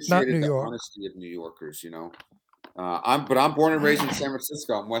Hollywood, not New appreciated the York. honesty of New Yorkers. I'm born and raised in San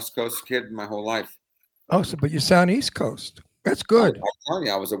Francisco. I'm West Coast kid my whole life. Oh, so but you sound East Coast. That's I'm good. telling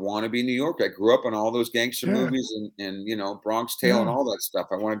you, I was a wannabe New Yorker. I grew up on all those gangster Yeah, movies and Bronx Tale and yeah. all that stuff.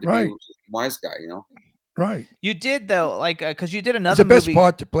 I wanted to be a Right, wise guy. right. You did though, like because you did It's another the best movie.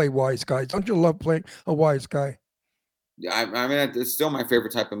 part to play wise guys. Don't you love playing a wise guy? Yeah, I mean, it's still my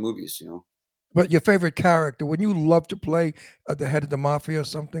favorite type of movies. But your favorite character, wouldn't you love to play the head of the mafia or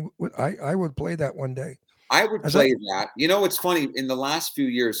something? I would play that one day. I would As I, play that. It's funny in the last few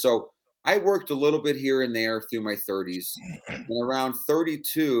years. So I worked a little bit here and there through my 30s. And around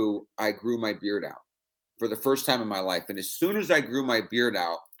 32, I grew my beard out for the first time in my life. And as soon as I grew my beard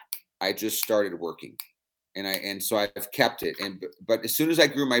out, I just started working. And so I've kept it. But as soon as I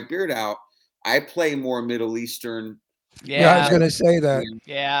grew my beard out, I play more Middle Eastern. yeah, I was Yeah, going to say that.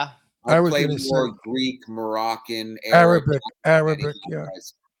 yeah. I I was play going to say more Greek, Moroccan, Arab, Arabic, yeah.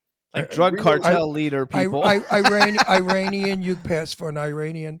 guys. Like drug Real, cartel leader people. Iranian, you pass for an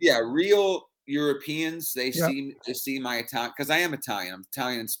Iranian. yeah, real Europeans. They Yeah. see my Italian because I am Italian. I'm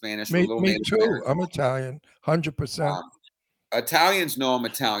Italian and Spanish. We're a Me, little me Native too. American. I'm Italian, 100%. Italians know I'm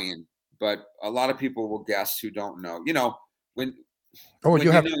Italian, but a lot of people will guess who don't know. When Oh, when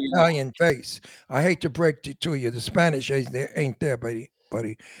you have an you know. Italian face. I hate to break it to you. The Spanish ain't there, buddy.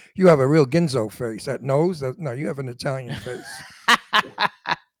 You have a real Ginzo face. That nose, no, you have an Italian face.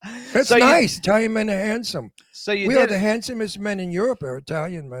 That's So nice. Italian men are handsome. So you We are did the handsomest men in Europe are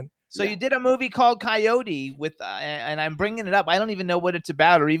Italian men. So you did a movie called Coyote with, and I'm bringing it up. I don't even know what it's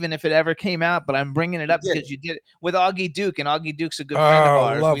about, or even if it ever came out, but I'm bringing it up because you did it with Augie Duke, and Augie Duke's a good friend of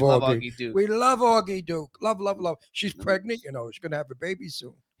ours. Love We love Augie. Augie Duke. We love Augie Duke. Love. She's pregnant. She's gonna have a baby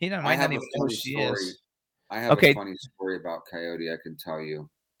soon. He I might have not a even know who funny she story. is. I have a funny story about Coyote. I can tell you.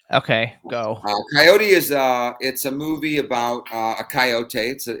 Okay, go. Coyote is it's a movie about a coyote.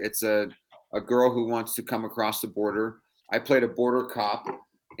 It's a girl who wants to come across the border. I played a border cop,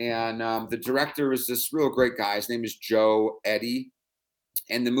 and the director is this real great guy. His name is Joe Eddy,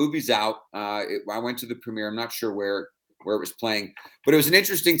 and the movie's out. I went to the premiere. I'm not sure where it was playing, but it was an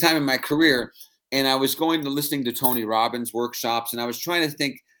interesting time in my career. And I was going to listening to Tony Robbins workshops, and I was trying to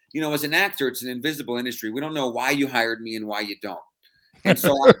think. As an actor, it's an invisible industry. We don't know why you hired me and why you don't. And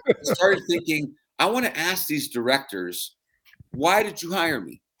so I started thinking, I want to ask these directors, why did you hire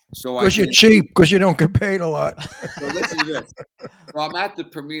me? So because you're cheap, because you don't get paid a lot. So listen to this. Well, I'm at the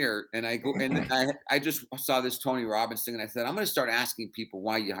premiere, and I go, and I just saw this Tony Robbins thing, and I said, I'm going to start asking people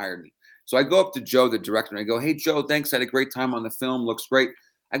why you hired me. So I go up to Joe, the director, and I go, hey, Joe, thanks. I had a great time on the film. Looks great.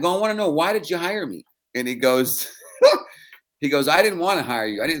 I go, I want to know, why did you hire me? And he goes, I didn't want to hire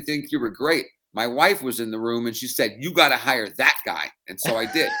you. I didn't think you were great. My wife was in the room, and she said, you got to hire that guy. And so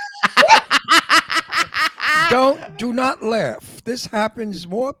I did. Do not laugh. This happens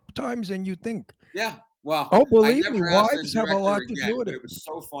more times than you think. Yeah. Well, oh, believe me, wives have a lot to do with it. It was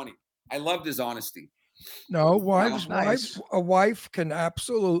so funny. I loved his honesty. No, a wife can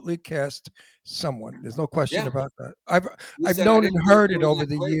absolutely cast someone. There's no question about that. I've known and heard it over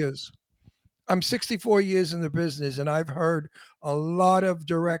the years. I'm 64 years in the business, and I've heard a lot of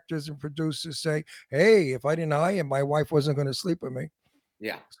directors and producers say, "Hey, if I didn't hire him, my wife wasn't going to sleep with me."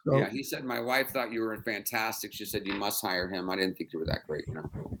 Yeah. So, Yeah. He said, my wife thought you were fantastic. She said, you must hire him. I didn't think you were that great, you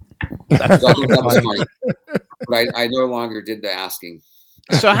know. That's So I think that was funny. funny. But I no longer did the asking.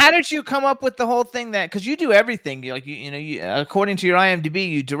 So how did you come up with the whole thing that, because you do everything, you according to your IMDb,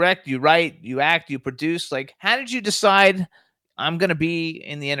 you direct, you write, you act, you produce. Like, how did you decide I'm going to be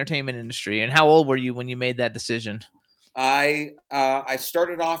in the entertainment industry? And how old were you when you made that decision? I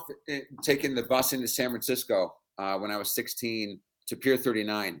started off taking the bus into San Francisco when I was 16 to Pier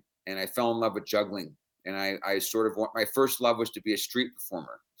 39, and I fell in love with juggling. And I sort of my first love was to be a street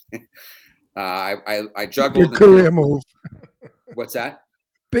performer. I juggled. big career move. What's that?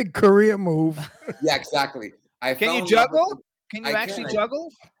 Big career move. Yeah, exactly. Can you juggle? Can you actually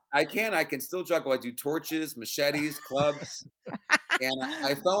juggle? I can. I can still juggle. I do torches, machetes, clubs, and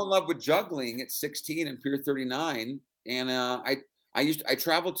I fell in love with juggling at 16 in Pier 39. And I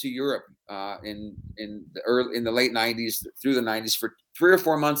traveled to Europe in the late 90s through the 90s for 3 or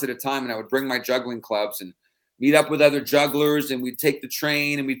 4 months at a time, and I would bring my juggling clubs and meet up with other jugglers, and we'd take the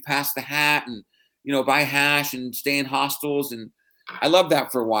train and we'd pass the hat and buy hash and stay in hostels, and I loved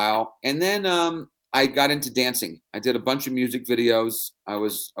that for a while. And then I got into dancing. I did a bunch of music videos. I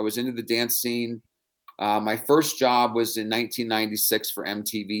was into the dance scene. My first job was in 1996 for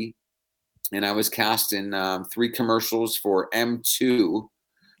MTV, and I was cast in 3 commercials for M2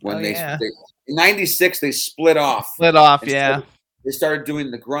 when they in 96 they split off. Yeah. They started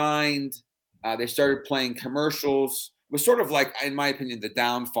doing the grind. They started playing commercials. It was sort of like, in my opinion, the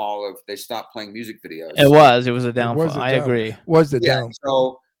downfall of they stopped playing music videos. It was a downfall. I agree. Down.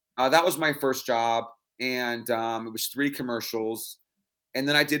 So that was my first job, and it was 3 commercials, and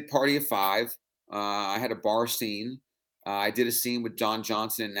then I did Party of 5. I had a bar scene. I did a scene with Don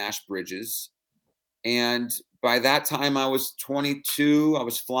Johnson and Nash Bridges, and by that time I was 22. I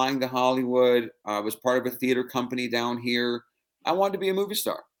was flying to Hollywood. I was part of a theater company down here. I wanted to be a movie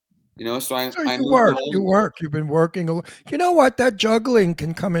star. So you work. You've been working. You know what? That juggling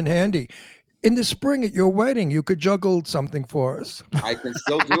can come in handy. In the spring at your wedding, you could juggle something for us. I can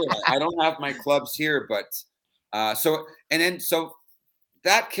still do it. I don't have my clubs here, but so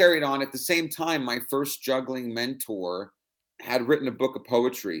that carried on. At the same time, my first juggling mentor had written a book of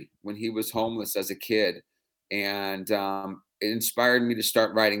poetry when he was homeless as a kid, and it inspired me to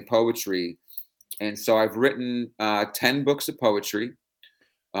start writing poetry. And so I've written 10 books of poetry.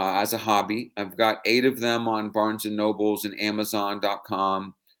 As a hobby. I've got 8 of them on Barnes and Nobles and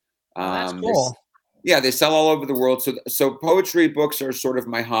Amazon.com. That's cool. They sell all over the world. So poetry books are sort of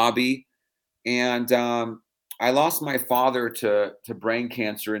my hobby. And I lost my father to brain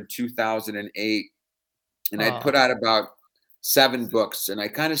cancer in 2008. And I'd put out about 7 books. And I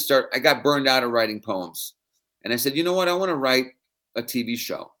got burned out of writing poems. And I said, you know what? I want to write a TV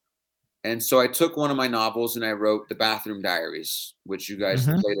show. And so I took one of my novels and I wrote The Bathroom Diaries, which you guys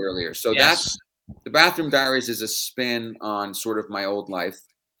played earlier. So that's The Bathroom Diaries is a spin on sort of my old life.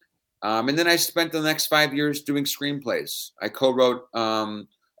 And then I spent the next 5 years doing screenplays. I co-wrote a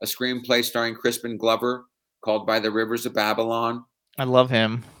screenplay starring Crispin Glover called By the Rivers of Babylon. I love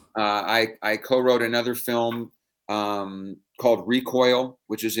him. I co-wrote another film called Recoil,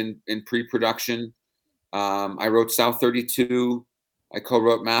 which is in pre-production. I wrote South 32. I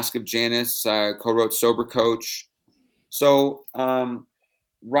co-wrote Mask of Janus. I co-wrote Sober Coach. So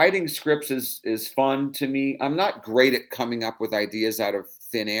writing scripts is fun to me. I'm not great at coming up with ideas out of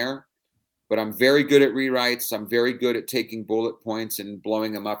thin air, but I'm very good at rewrites. I'm very good at taking bullet points and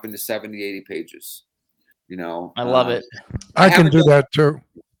blowing them up into 70, 80 pages. I love it. I can do that too.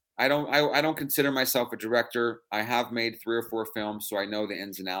 I don't consider myself a director. I have made 3 or 4 films, so I know the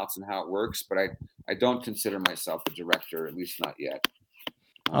ins and outs and how it works, but I don't consider myself a director, at least not yet.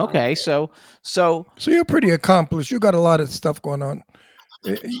 Okay, so you're pretty accomplished. You got a lot of stuff going on.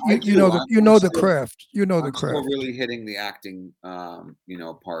 You know the craft. You know the craft. Still really hitting the acting,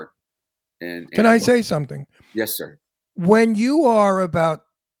 part. And can I say something? Yes, sir. When you are about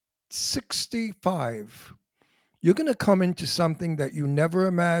 65, you're going to come into something that you never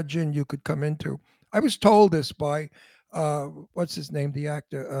imagined you could come into. I was told this by what's his name, the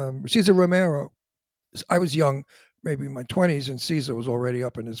actor, Cesar Romero. I was young, maybe in my 20s, and Caesar was already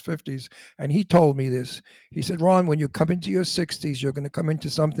up in his 50s. And he told me this. He said, Ron, when you come into your 60s, you're going to come into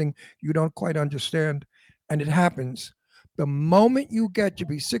something you don't quite understand. And it happens. The moment you get to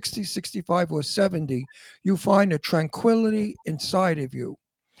be 60, 65, or 70, you find a tranquility inside of you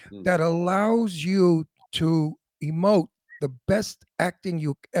that allows you to emote the best acting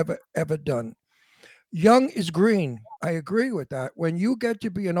you've ever done. young is green. I agree with that. When you get to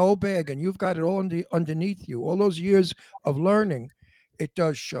be an old bag and you've got it all underneath you, all those years of learning, it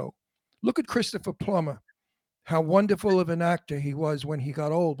does show. Look at Christopher Plummer, how wonderful of an actor he was when he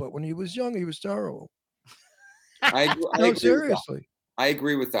got old, but when he was young, he was terrible. I No, agree with that. seriously. I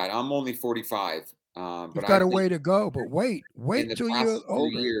agree with that. I'm only 45, You've but I got a think way to go, but in wait the till past you're few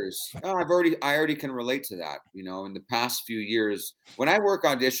older. years, I already can relate to that. You know, in the past few years, when I work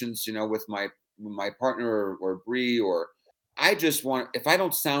auditions, you know, with my partner or Bree, or I just want, if I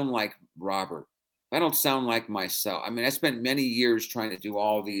don't sound like Robert, if I don't sound like myself. I mean, I spent many years trying to do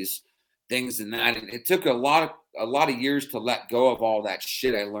all these things and that, and it took a lot of years to let go of all that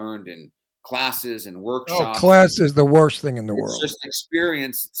shit I learned in classes and Oh, workshops. class is the worst thing in the It's world. just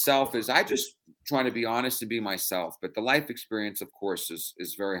experience itself is I just trying to be honest and be myself. But the life experience, of course,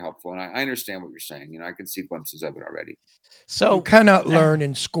 is very helpful. And I understand what you're saying. You know, I can see glimpses of it already. So You cannot learn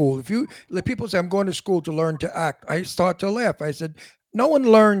in school. If you let people say, I'm going to school to learn to act, I start to laugh. I said, no one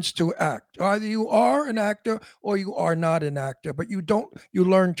learns to act. Either you are an actor or you are not an actor, but you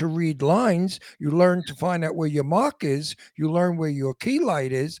learn to read lines. You learn to find out where your mark is. You learn where your key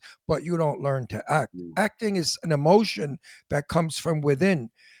light is, but you don't learn to act. Mm. Acting is an emotion that comes from within.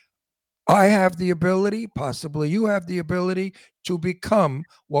 I have the ability, possibly you have the ability to become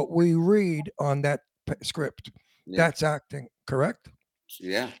what we read on that script. Yeah. That's acting, correct?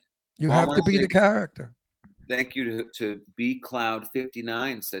 Yeah. You Well, I have wanna to be say the character. Thank you to B Cloud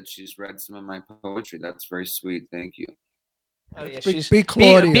 59 said she's read some of my poetry. That's very sweet. Thank you. Oh yeah, B- she's B.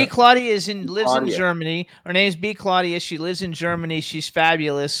 Claudia. B. Claudia lives in Claudia. Germany. Her name's B. Claudia. She lives in Germany. She's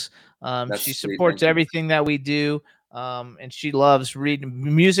fabulous. That's She sweet. supports Thank you. everything that we do. And she loves reading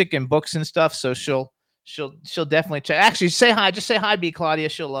music and books and stuff. So she'll definitely check. Actually, say hi. Just say hi, B. Claudia.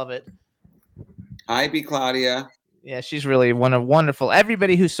 She'll love it. Hi, B Claudia. Yeah, she's really wonderful.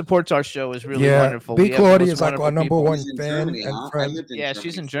 Everybody who supports our show is really Yeah, wonderful. B. We have the Claudia most is like our wonderful number people. one She's in fan Germany, and huh? I friend. lived in Yeah, Germany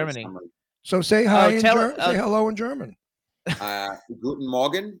she's in for a Germany. summer. So say hi in tell her- German. Say hello in German. Guten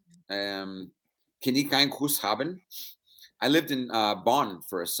Morgen. Kann ich einen Kuss haben? I lived in Bonn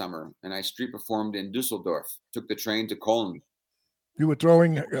for a summer, and I street performed in Düsseldorf. Took the train to Cologne. You were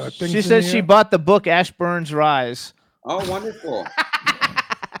throwing things. She in says the she air? bought the book Ashburn's Rise. Oh, wonderful!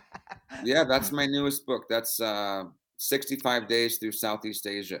 Yeah, that's my newest book. That's 65 days through Southeast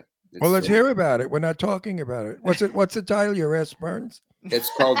Asia. Well, let's hear about it. We're not talking about it. What's the title? Your ass burns.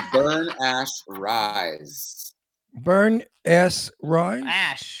 It's called Burn Ash Rise. Burn ass rise.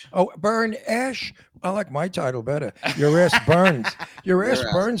 Ash. Oh, burn ash. I like my title better. Your ass burns. Your ass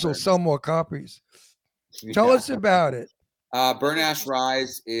burns will sell more copies. Tell us about it. Burn Ash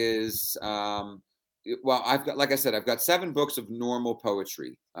Rise is well, I've got, like I said, I've got 7 books of normal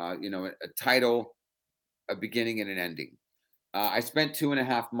poetry. You know, a title, a beginning, and an ending. I spent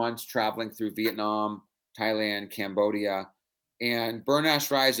 2.5 months traveling through Vietnam, Thailand, Cambodia, and Burn Ash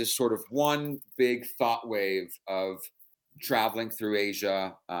Rise is sort of one big thought wave of traveling through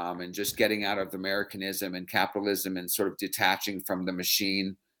Asia and just getting out of Americanism and capitalism and sort of detaching from the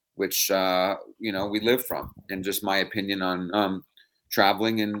machine, which you know, we live from, and just my opinion on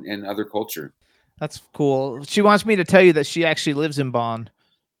traveling and other culture. That's cool. She wants me to tell you that she actually lives in Bonn.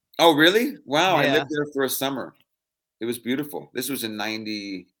 Oh, really? Wow. I Yeah. lived there for a summer. It was beautiful. This was in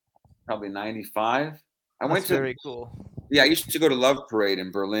probably 95. That's very cool. Yeah, I used to go to Love Parade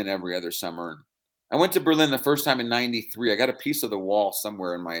in Berlin every other summer. I went to Berlin the first time in 93. I got a piece of the wall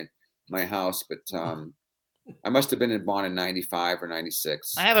somewhere in my house, but I must have been in Bonn in 95 or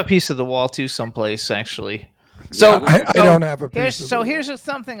 96. I have a piece of the wall too, someplace actually. So I don't have a piece. Here's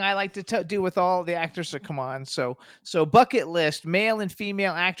something I like to do with all the actors that come on. So bucket list, male and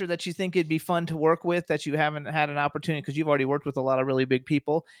female actor that you think it'd be fun to work with that you haven't had an opportunity because you've already worked with a lot of really big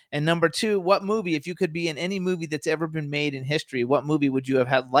people. And number 2, what movie, if you could be in any movie that's ever been made in history, what movie would you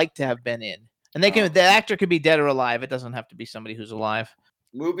have liked to have been in? And the actor could be dead or alive. It doesn't have to be somebody who's alive.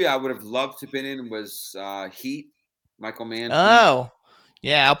 Movie I would have loved to have been in was Heat, Michael Mann. Oh.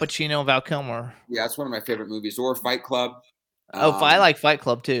 Yeah, Al Pacino, Val Kilmer. Yeah, that's one of my favorite movies. Or Fight Club. I like Fight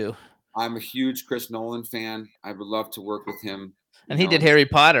Club too. I'm a huge Chris Nolan fan. I would love to work with him. And he did Harry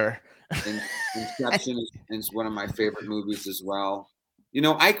Potter. Inception is one of my favorite movies as well. You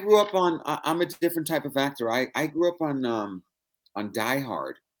know, I grew up on. I'm a different type of actor. I grew up on Die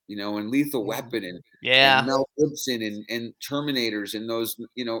Hard. You know, and Lethal Weapon and Mel Gibson and Terminators and those,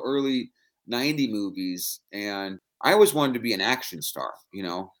 you know, early 90 movies. And I always wanted to be an action star. You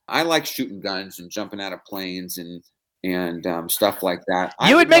know, I like shooting guns and jumping out of planes and stuff like that.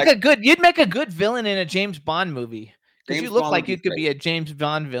 You'd make a good villain in a James Bond movie Because you James look Bond like would you be could great. be a James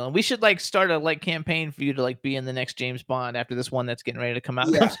Bond villain. We should like start a like campaign for you to like be in the next James Bond after this one that's getting ready to come out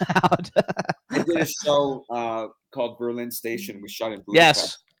Yeah. comes out. I did a show called Berlin Station. We shot in Budapest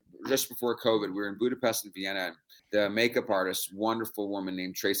Yes. just before COVID. We were in Budapest and Vienna. And the makeup artist, wonderful woman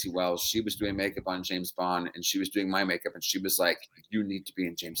named Tracy Wells, she was doing makeup on James Bond, and she was doing my makeup, and she was like, "You need to be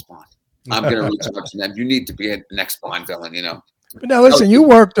in James Bond. I'm going to reach out to them. You need to be a next Bond villain." You know. But now listen, you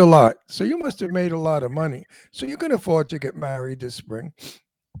worked a lot, so you must have made a lot of money. So you can afford to get married this spring,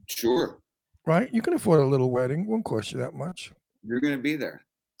 Sure, right? You can afford a little wedding. Won't cost you that much. you're going to be there.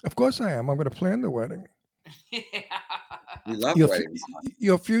 Of course I am. I'm going to plan the wedding. We love Your, weddings.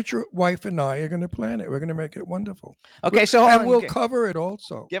 your future wife and I are going to plan it. We're going to make it wonderful. Okay, so hold and on, we'll cover it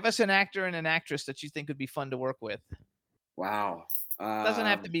also. give us an actor and an actress that you think would be fun to work with. Wow. Doesn't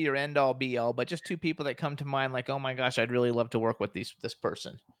have to be your end all be all, but just two people that come to mind. Like, oh my gosh, I'd really love to work with this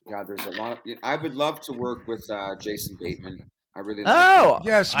person. God, there's a lot. I would love to work with Jason Bateman. I really. Oh, like him.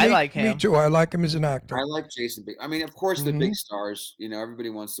 Yes, I me, like him. Me too. I like him as an actor. I like Jason Bateman. I mean, of course, the big stars. You know,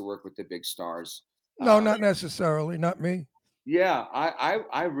 everybody wants to work with the big stars. No, not necessarily. Not me. Yeah,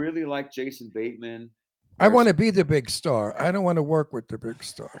 I really like Jason Bateman. I want to be the big star. I don't want to work with the big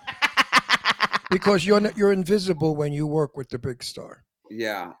star because you're invisible when you work with the big star.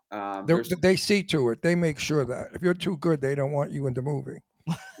 Yeah, they see to it. They make sure that if you're too good, they don't want you in the movie.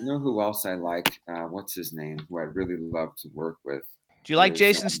 You know who else I like? What's his name? Who I'd really love to work with. Do you like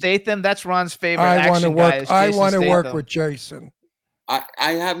Jason Statham? That's Ron's favorite I want to action work. guy is I Jason want to work Statham. with Jason.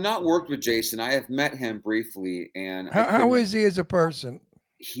 I have not worked with Jason. I have met him briefly, and How is he as a person?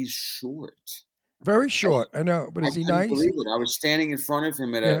 He's short. Very short. I know, but is he nice? Believe it. I was standing in front of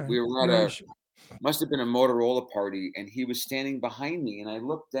him at we were at must have been a Motorola party, and he was standing behind me, and I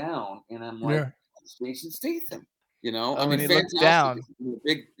looked down, and I'm like, it's Jason Statham. You know, I mean, he looked fantastic. down.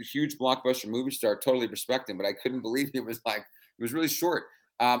 Big, huge blockbuster movie star. Totally respect him, but I couldn't believe he was really short.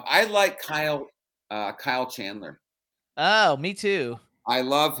 I like Kyle Chandler. Oh, me too. I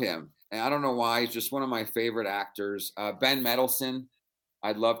love him, and I don't know why. He's just one of my favorite actors. Ben Mendelsohn,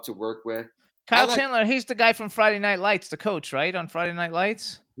 I'd love to work with. Kyle Chandler, he's the guy from Friday Night Lights, the coach, right? On Friday Night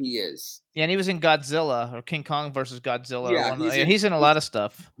Lights? He is. Yeah, and he was in Godzilla or King Kong versus Godzilla. Yeah, he's in a lot of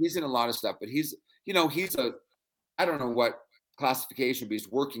stuff. He's in a lot of stuff, but he's I don't know what classification, but he's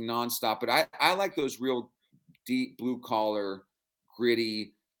working nonstop. But I like those real deep blue collar,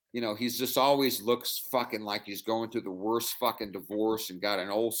 gritty. You know, he's just always looks fucking like he's going through the worst fucking divorce and got an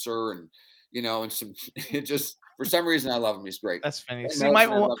ulcer and, you know, and some, it just, for some reason, I love him. He's great. That's funny. See,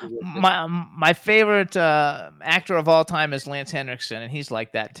 my favorite actor of all time is Lance Henriksen, and he's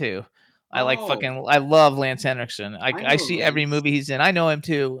like that too. I love Lance Henriksen. I see Lance. Every movie he's in. I know him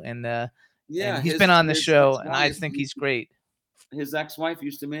too. And and he's been on the show, and I think he's great. His ex-wife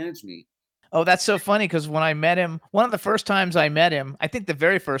used to manage me. Oh, that's so funny because when I met him, one of the first times I met him, I think the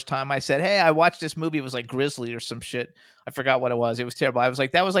very first time I said, "Hey, I watched this movie. It was like Grizzly or some shit. I forgot what it was. It was terrible." I was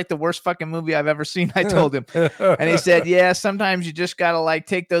like, "That was like the worst fucking movie I've ever seen." I told him, and he said, "Yeah, sometimes you just gotta like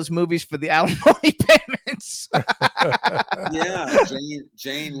take those movies for the alimony payments." Yeah,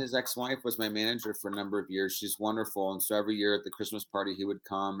 Jane, his ex-wife, was my manager for a number of years. She's wonderful, and so every year at the Christmas party, he would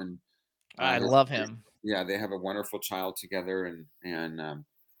come and. I love him. Yeah, they have a wonderful child together, and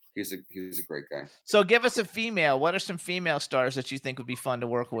he's a great guy. So give us a female. What are some female stars that you think would be fun to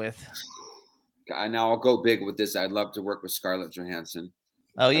work with? Now I'll go big with this. I'd love to work with Scarlett Johansson.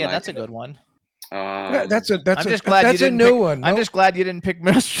 Oh yeah, that's a good one. That's a new one. I'm just glad you didn't pick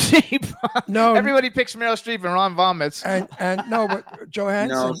Meryl Streep. No, everybody picks Meryl Streep and Ron vomits. And no, but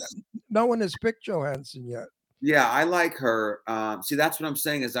Johansson. No one has picked Johansson yet. Yeah, I like her. See, that's what I'm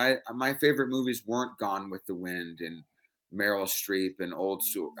saying is my favorite movies weren't Gone with the Wind and Meryl Streep and Old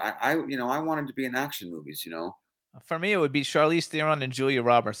School. I wanted to be in action movies, you know. For me, it would be Charlize Theron and Julia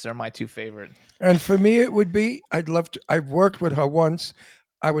Roberts. They're my two favorite. And for me, it would be, I've worked with her once.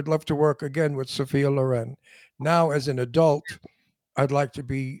 I would love to work again with Sophia Loren. Now, as an adult, I'd like to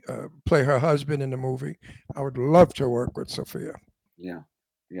play her husband in the movie. I would love to work with Sophia. Yeah.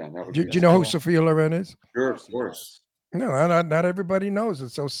 Yeah, that would do you know who Sophia Loren is? Sure, of course. No, not everybody knows.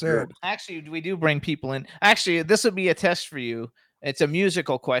 It's so sad. Actually, we do bring people in. Actually, this would be a test for you. It's a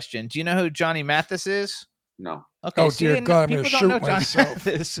musical question. Do you know who Johnny Mathis is? No. Okay. Oh, dear God, I'm going to shoot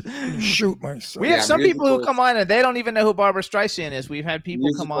myself. Shoot myself. We have some people who come on and they don't even know who Barbara Streisand is. We've had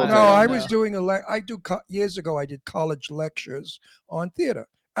people come on. No, I was doing years ago, I did college lectures on theater,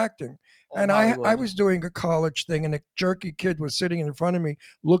 acting. And I was doing a college thing, and a jerky kid was sitting in front of me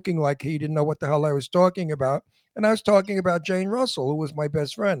looking like he didn't know what the hell I was talking about. And I was talking about Jane Russell, who was my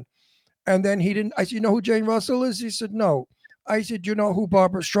best friend. And then he didn't. I said, "You know who Jane Russell is?" He said, "No." I said, "You know who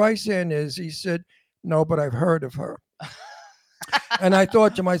Barbara Streisand is?" He said, "No, but I've heard of her." And I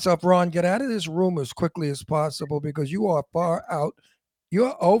thought to myself, Ron, get out of this room as quickly as possible because you are far out.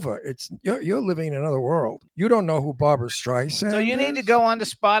 You're over. You're living in another world. You don't know who Barbara Streisand So you need to is? go onto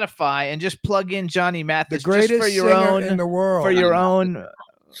Spotify and just plug in Johnny Mathis The greatest just for your singer own in the world. For your own,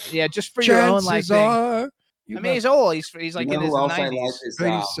 just for your own like Chances thing. are, I mean, he's old. He's like You in know his who else 90s. I like is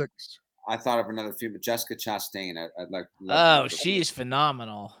 86. I thought of another female, Jessica Chastain. I'd like. Oh, she's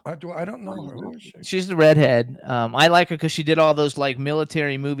phenomenal. I don't know her. Who is she? She's the redhead. I like her because she did all those like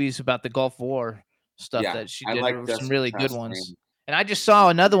military movies about the Gulf War stuff Yeah, that she I did. like There were Jessica some really good Chastain. ones. And I just saw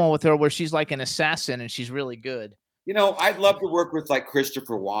another one with her where she's like an assassin and she's really good. You know, I'd love to work with like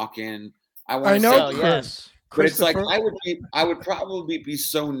Christopher Walken. I know, say, Chris. but it's like Christopher- I would probably be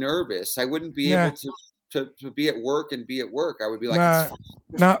so nervous. I wouldn't be Yeah. able to be at work and be at work. I would be like,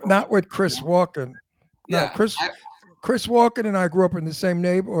 not with Chris Walken. No, Yeah, Chris Walken and I grew up in the same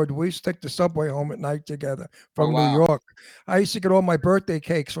neighborhood. We used to take the subway home at night together from wow. New York. I used to get all my birthday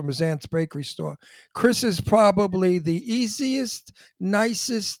cakes from his aunt's bakery store. Chris is probably the easiest,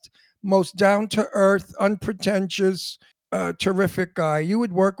 nicest, most down-to-earth, unpretentious, terrific guy. You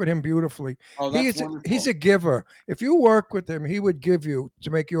would work with him beautifully. Oh, that's wonderful. He's a giver. If you work with him, he would give you to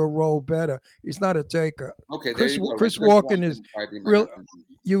make your role better. He's not a taker. Okay, Chris, there you go. Chris Walken is probably my real. reference.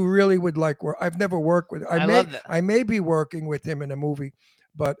 You really would like work. I've never worked with. love that. I may be working with him in a movie,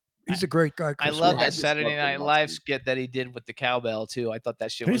 but he's a great guy. I Chris love Walken. that Saturday Night Live skit that he did with the cowbell too. I thought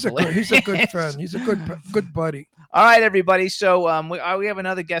that shit was He's hilarious. a good friend. He's a good buddy. All right, everybody. So we have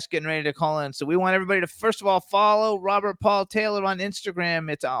another guest getting ready to call in. So we want everybody to first of all follow Robert Paul Taylor on Instagram.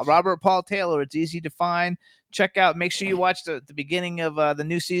 It's Robert Paul Taylor. It's easy to find. Check out. Make sure you watch the beginning of the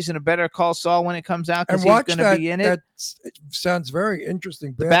new season of Better Call Saul when it comes out And because watch he's going to be in it. It sounds very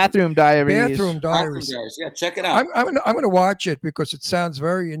interesting. The Bathroom Diaries. Bathroom Diaries. Yeah, check it out. I'm gonna watch it because it sounds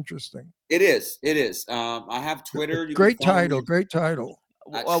very interesting. It is. I have Twitter. You Great can follow title. me Great title.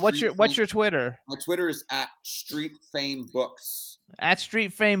 What's your Twitter? My Twitter is at Street Fame Books. At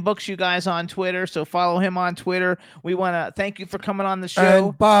Street Fame Books, you guys on Twitter. So follow him on Twitter. We want to thank you for coming on the show.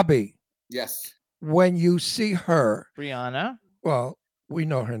 And Bobby, Yes. when you see her, Brianna. well, we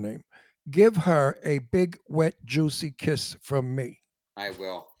know her name. Give her a big, wet, juicy kiss from me. I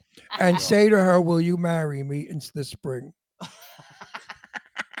will. And say to her, will you marry me in the spring?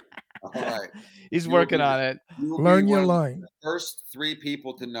 All right. He's You will working be- on it. you will be Learn your one of line. the First 3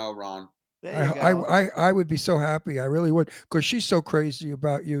 people to know, Ron. There you go. I would be so happy. I really would, because she's so crazy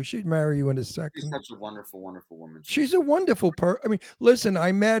about you. She'd marry you in a She's second. such a wonderful, wonderful woman. She's a wonderful person. I mean, listen,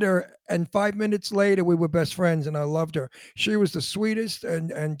 I met her, and 5 minutes later, we were best friends, and I loved her. She was the sweetest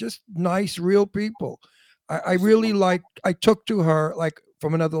and just nice, real people. I really I took to her like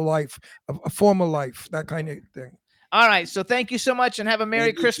from another life, a former life, that kind of thing. All right. So thank you so much and have a Merry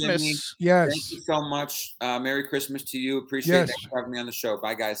Thank you, Christmas. Jimmy. Yes. Thank you so much. Merry Christmas to you. Appreciate Yes. Thanks for having me on the show.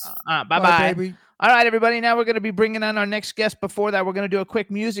 Bye, guys. Bye-bye. baby. All right, everybody. Now we're going to be bringing on our next guest. Before that, we're going to do a quick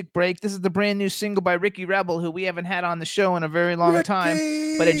music break. This is the brand new single by Ricky Rebel, who we haven't had on the show in a very long time.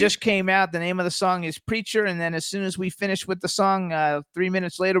 But it just came out. The name of the song is Preacher. And then as soon as we finish with the song, 3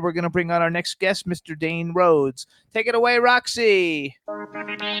 minutes later, we're going to bring on our next guest, Mr. Dane Rhodes. Take it away, Roxy. Back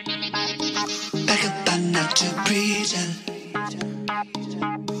up and not to preaching.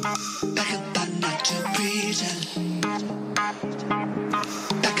 Back up and not to preaching.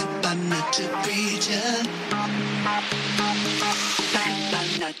 Back up and not to preaching. Back up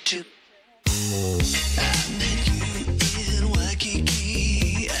and not to. I met you in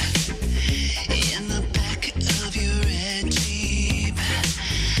Waikiki, in the back of your red Jeep.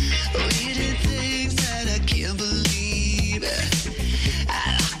 We did things that I can't believe.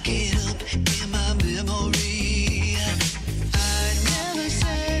 I lock it up in my memory. I never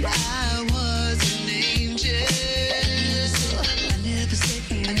said I was an angel. I never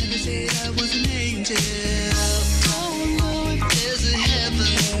said I was an angel. Don't know if there's a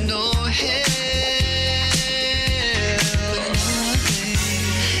heaven or hell. One thing,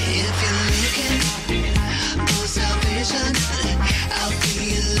 if you're looking for salvation, I'll be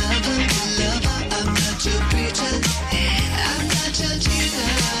your lover. I'm not your preacher. I'm not your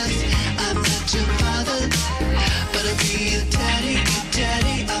Jesus. I'm not your father, but I'll be your daddy.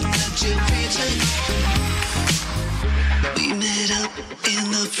 I'm not your preacher. We met up in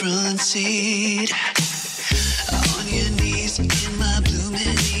the front seat, on your knees in my blue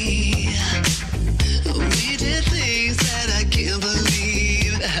mini. We did things that I can't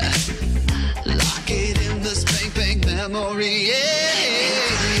believe. Lock it in the spank memory.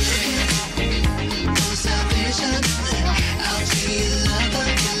 Yeah. For salvation, I'll be your lover.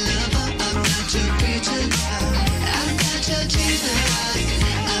 I'm not your preacher. I'm not your Jesus.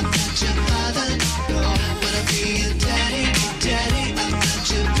 I'm not your father, but I'll be your daddy.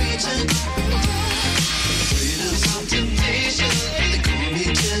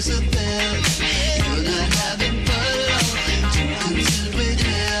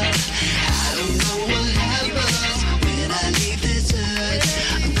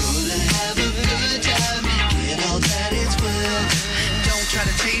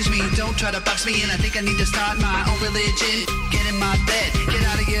 try to box me in. I think I need to start my own religion. Get in my bed, get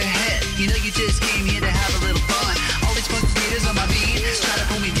out of your head. You know you just came here to have a little fun. All these fucking haters on my beat try to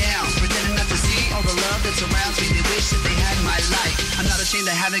pull me down, pretending not to see all the love that surrounds me. They wish that they had my life. I'm not ashamed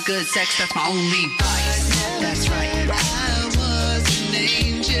of having good sex, that's my only vice. That's right, I was an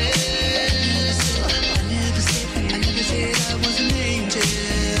angel. I never said I was an angel.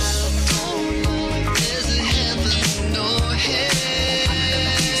 There's a heaven or hell.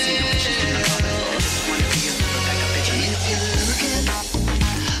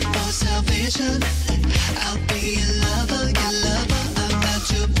 Salvation, I'll be your lover, I'm not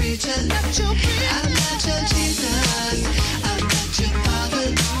your preacher, I'm not your Jesus, I'm not your father,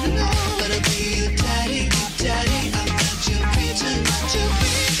 but I'll be your daddy, I'm not your preacher, not your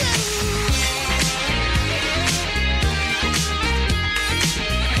preacher.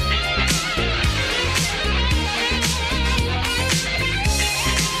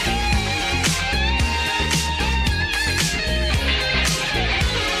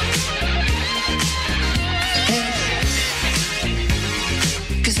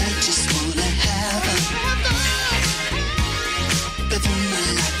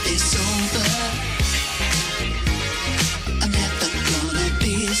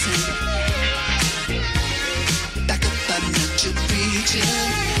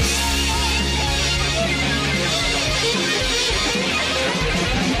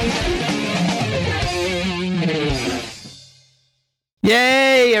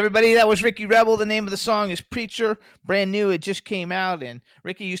 Yay, everybody. That was Ricky Rebel. The name of the song is Preacher. Brand new. It just came out, and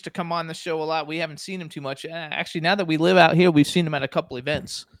Ricky used to come on the show a lot. We haven't seen him too much. Actually, now that we live out here, we've seen him at a couple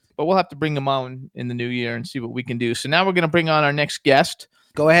events, but we'll have to bring him on in the new year and see what we can do. So now we're going to bring on our next guest.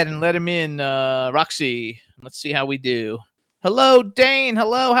 Go ahead and let him in, Roxy. Let's see how we do. Hello, Dane.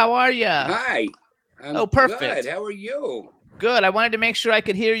 Hello, how are you? Hi. Oh, perfect. Good. How are you? Good. I wanted to make sure I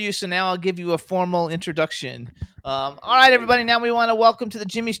could hear you, so now I'll give you a formal introduction. All right, everybody. Now we want to welcome to the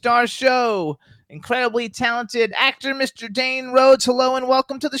Jimmy Star Show incredibly talented actor, Mr. Dane Rhodes. Hello and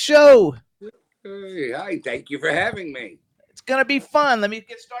welcome to the show. Hey, hi. Thank you for having me. It's going to be fun. Let me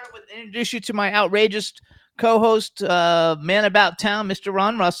get started with introduce you to my outrageous co-host, man about town, Mr.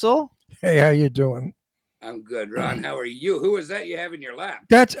 Ron Russell. Hey, how you doing? I'm good. Ron, how are you? Who is that you have in your lap?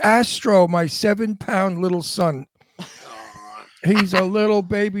 That's Astro, my 7-pound little son. He's a little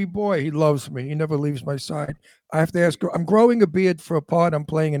baby boy. He loves me. He never leaves my side. I have to ask her. I'm growing a beard for a part I'm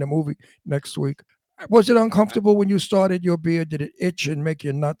playing in a movie next week. Was it uncomfortable when you started your beard? Did it itch and make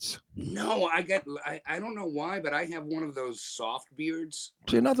you nuts? No, I don't know why, but I have one of those soft beards.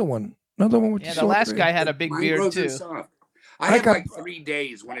 See, another one. Another one with the last beard. Guy had a big beard too. I have like 3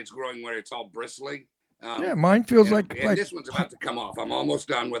 days when it's growing where it's all bristly. Yeah, mine feels like this one's about to come off. I'm almost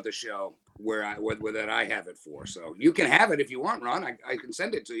done with the show where I have it for. So you can have it if you want, Ron. I can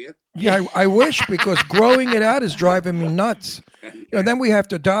send it to you. Yeah, I wish, because growing it out is driving me nuts. Then we have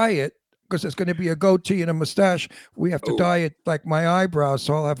to dye it because it's going to be a goatee and a mustache. We have to dye it like my eyebrows,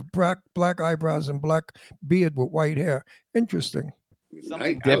 so I'll have black eyebrows and black beard with white hair. Interesting. I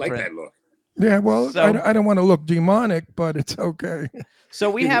like that look. Yeah, well, I don't want to look demonic, but it's okay. So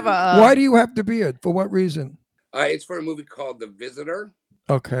we have a. Why do you have the beard? For what reason? It's for a movie called The Visitor.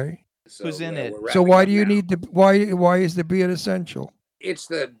 Okay. So, who's in it? So why do you need the why is the beard essential? It's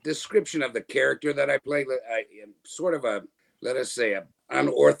the description of the character that I play. I am sort of a, let us say, an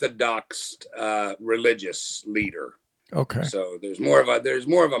unorthodox religious leader. Okay. So there's more of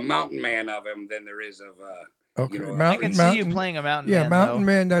a mountain man of him than there is of okay. I can see you playing a mountain man. Yeah, mountain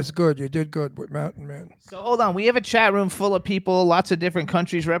man, that's good. You did good with mountain man. So hold on. We have a chat room full of people, lots of different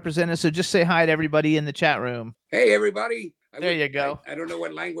countries represented. So just say hi to everybody in the chat room. Hey, everybody. There you go. I don't know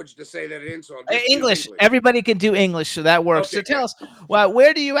what language to say that in, so I'll just English. Everybody can do English, so that works. Okay, so tell us, well,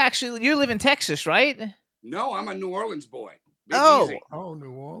 where do you live in Texas, right? No, I'm a New Orleans boy. Oh,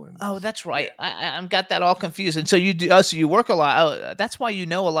 New Orleans. Oh, that's right. I've got that all confused. And so you do. So you work a lot. Oh, that's why you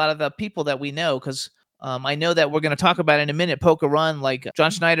know a lot of the people that we know, because I know that we're going to talk about in a minute. Poker Run, like John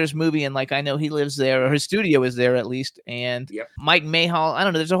Schneider's movie, and like I know he lives there, or his studio is there at least. And Mike Mayhall. I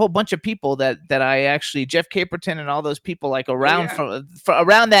don't know. There's a whole bunch of people that I actually, Jeff Caperton and all those people like around from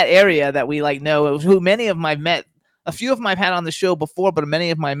around that area that we like know. Who many of them I've met. A few of them I've had on the show before, but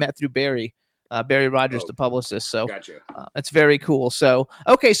many of them I met through Barry Rogers, the publicist. So gotcha. It's very cool. So,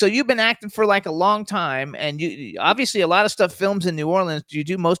 okay. So you've been acting for like a long time, and you obviously a lot of stuff films in New Orleans. Do you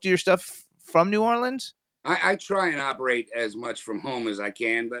do most of your stuff from New Orleans? I try and operate as much from home as I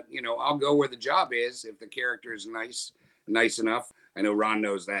can, but I'll go where the job is if the character is nice enough. I know Ron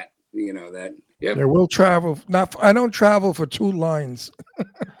knows that. That. Yeah, we'll travel. I don't travel for 2 lines.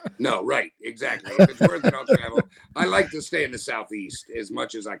 No, right, exactly. If it's worth it, I'll travel. I like to stay in the Southeast as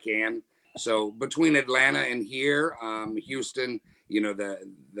much as I can. So between Atlanta and here, Houston,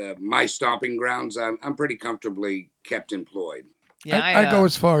 the my stomping grounds, I'm pretty comfortably kept employed. Yeah, I go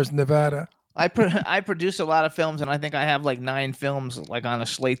as far as Nevada. I produce a lot of films, and I think I have like 9 films like on a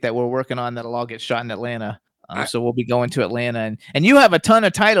slate that we're working on that'll all get shot in Atlanta. So we'll be going to Atlanta, and you have a ton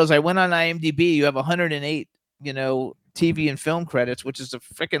of titles. I went on IMDb. You have 108, TV and film credits, which is a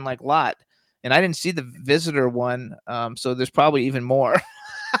freaking like lot. And I didn't see the Visitor one, so there's probably even more.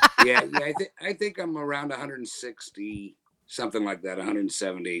 yeah, I think I'm around 160. Something like that,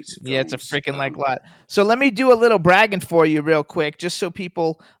 170. Films. Yeah, it's a freaking like lot. So let me do a little bragging for you real quick, just so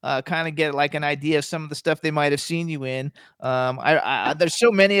people kind of get like an idea of some of the stuff they might have seen you in. There's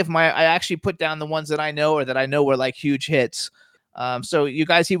so many of I actually put down the ones that I know or that I know were like huge hits. So you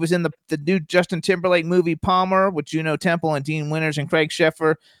guys, he was in the new Justin Timberlake movie Palmer with Juno Temple and Dean Winters and Craig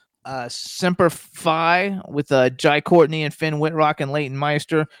Sheffer. Semper Fi with Jai Courtney and Finn Whitrock and Leighton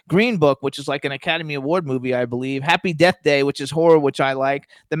Meister. Green Book, which is like an Academy Award movie, I believe. Happy Death Day, which is horror, which I like.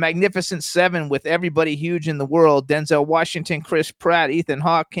 The Magnificent Seven with everybody huge in the world. Denzel Washington, Chris Pratt, Ethan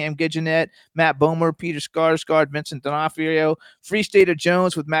Hawke, Cam Gigenet, Matt Bomer, Peter Skarsgård, Vincent D'Onofrio. Free State of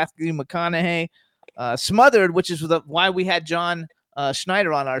Jones with Matthew McConaughey. Smothered, which is why we had John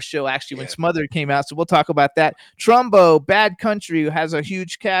Schneider on our show actually when Smothered came out, so we'll talk about that. Trumbo, Bad Country, who has a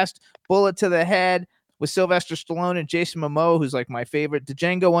huge cast. Bullet to the Head with Sylvester Stallone and Jason Momoa, who's like my favorite.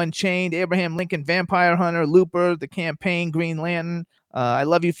 Django Unchained, Abraham Lincoln, Vampire Hunter, Looper, The Campaign, Green Lantern. I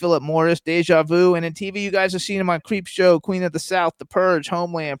Love You, Philip Morris, Deja Vu, and in TV, you guys have seen him on Creep Show, Queen of the South, The Purge,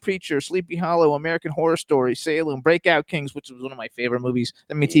 Homeland, Preacher, Sleepy Hollow, American Horror Story, Salem, Breakout Kings, which was one of my favorite movies.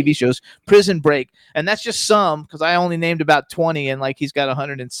 TV shows, Prison Break, and that's just some because I only named about 20, and like he's got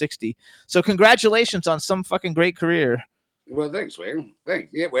 160. So congratulations on some fucking great career. Well, thanks, Wayne. Thanks.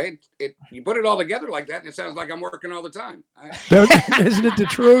 Yeah, Wayne. You put it all together like that, and it sounds like I'm working all the time. Isn't it the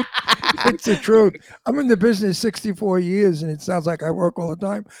truth? It's the truth. I'm in the business 64 years, and it sounds like I work all the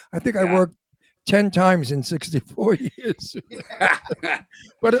time. I think I worked 10 times in 64 years.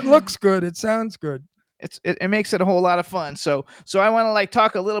 But it looks good. It sounds good. It makes it a whole lot of fun. So I want to like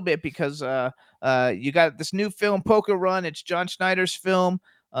talk a little bit because you got this new film, Poker Run. It's John Schneider's film.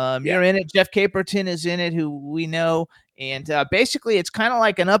 You're in it. Jeff Caperton is in it, who we know. And basically, it's kind of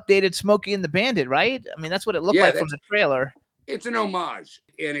like an updated Smokey and the Bandit, right? I mean, that's what it looked like from the trailer. It's an homage,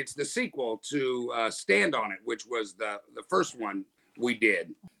 and it's the sequel to Stand On It, which was the first one we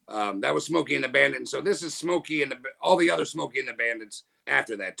did. That was Smokey and the Bandit. And so this is Smokey and all the other Smokey and the Bandits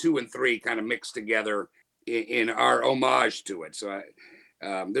after that, 2 and 3 kind of mixed together in our homage to it. So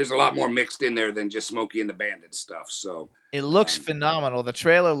there's a lot more mixed in there than just Smokey and the Bandit stuff. So it looks phenomenal. The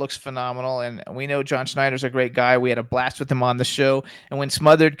trailer looks phenomenal, and we know John Schneider's a great guy. We had a blast with him on the show. And when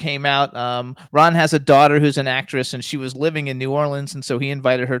Smothered came out, Ron has a daughter who's an actress, and she was living in New Orleans, and so he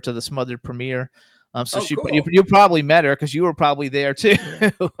invited her to the Smothered premiere. Cool. You probably met her because you were probably there too.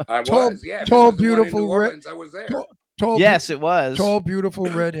 I was, yeah. Tall, beautiful, I was there. Yes, it was. Tall, beautiful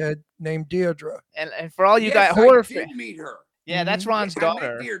redhead named Deirdre. And for all you guys horror fans, meet her. Yeah, that's Ron's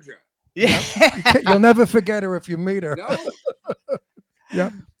daughter. Deirdre. Yeah, you'll never forget her if you meet her. No.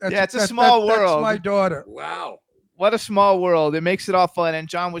 It's a small world. That's my daughter. Wow. What a small world. It makes it all fun. And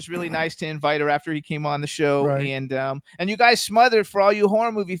John was really nice to invite her after he came on the show. Right. And you guys, Smothered, for all you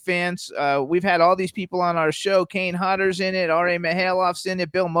horror movie fans, we've had all these people on our show. Kane Hodder's in it, R.A. Mihailoff's in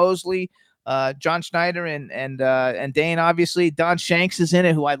it, Bill Moseley, John Schneider, and Dane, obviously. Don Shanks is in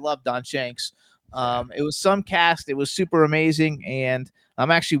it, who I love Don Shanks. It was some cast. It was super amazing. And I'm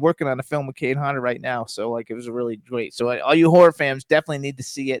actually working on a film with Kane Hodder right now. So like, it was really great. So all you horror fans definitely need to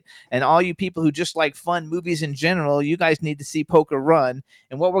see it. And all you people who just like fun movies in general, you guys need to see Poker Run.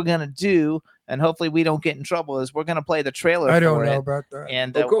 And what we're going to do, and hopefully we don't get in trouble, is we're going to play the trailer. I don't know about that.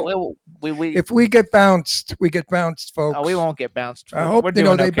 And cool. If we get bounced, we get bounced, folks. Oh, we won't get bounced. I hope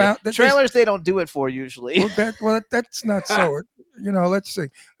they bounce. Trailers, they don't do it for usually. Well, that's not so. Let's see.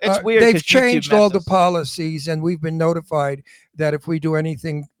 It's weird. They've changed all the policies, and we've been notified that if we do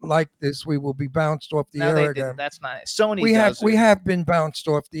anything like this, we will be bounced off the air again. That's not Sony. We have been bounced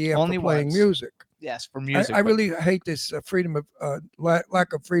off the air only for playing music. Yes, for music. I really hate this freedom of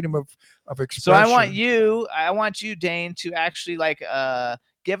lack of freedom of expression. So I want you, Dane, to actually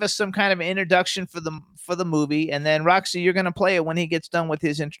give us some kind of introduction for the movie, and then Roxy, you're gonna play it when he gets done with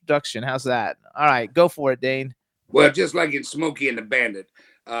his introduction. How's that? All right, go for it, Dane. Well, just like in Smokey and the Bandit,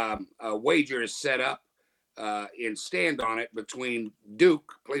 a wager is set up in Stand On It between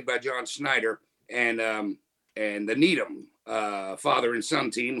Duke, played by John Schneider, and the Needham father and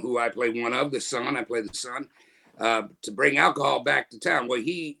son team, who I play one of, the son. I play the son. to bring alcohol back to town. Well,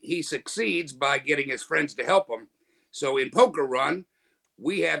 he succeeds by getting his friends to help him. So in Poker Run,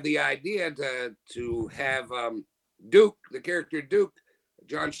 we have the idea to have Duke, the character Duke,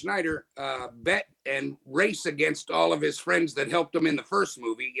 John Schneider, bet and race against all of his friends that helped him in the first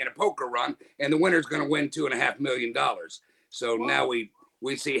movie in a poker run, and the winner's going to win $2.5 million. So now we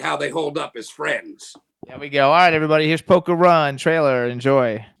see how they hold up as friends. There we go. All right, everybody. Here's Poker Run trailer.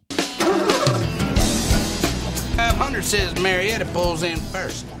 Enjoy. 500 says Marietta pulls in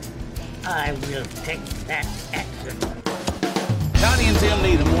first. I will take that action. Johnny and Tim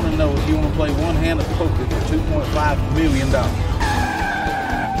Needham want to know if you want to play one hand of poker for $2.5 million.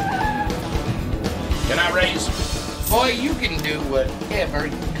 Can I raise? Boy, you can do whatever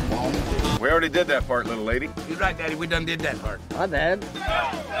you want to do. We already did that part, little lady. You're right, Daddy. We done did that part. My bad.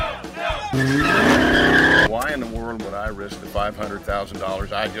 Why in the world would I risk the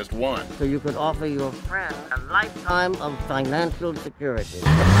 $500,000 I just won? So you could offer your friend a lifetime of financial security.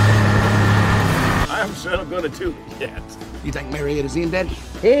 I haven't said I'm going to do it yet. You think Marietta's in, Daddy?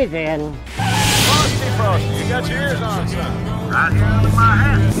 He's in. Frosty, you got your ears on, son. Right here under my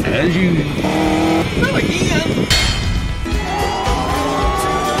hat. As you. Not again.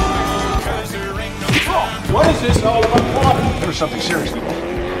 What is this all about? There's something serious going on.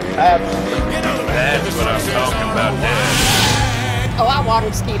 Absolutely. That's what I'm talking about, Dad. Oh, I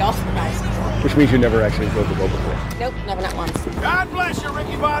water skied off the ice. Which means you never actually drove the boat before. Nope, never, not once. God bless you,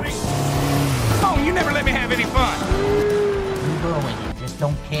 Ricky Bobby. Oh, you never let me have any fun. You go and you just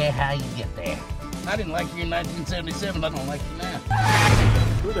don't care how you get there. I didn't like you in 1977. I don't like you now.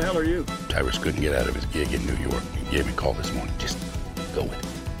 Who the hell are you? Tyrus couldn't get out of his gig in New York. He gave me a call this morning. Just go with it.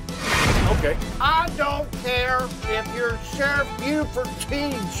 Okay. I don't care if you're Sheriff Buford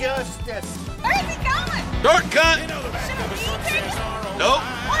T. Justice. Where's he going? Shortcut. Nope.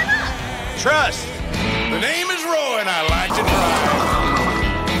 Why not? Trust. The name is Roy, and I like to drive.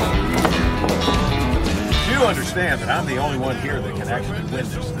 You understand that I'm the only one here that can actually win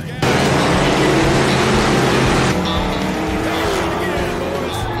this thing.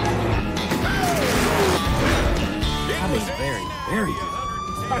 I mean, very, very good.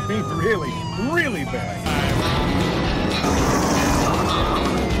 I mean, really, really bad.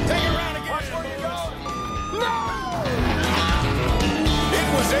 Take it around again. Watch where you go. No! It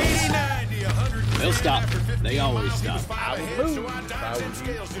was 80, 90, 100. They'll stop. They always stop. I would move. What the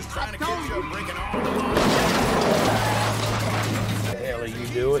hell are you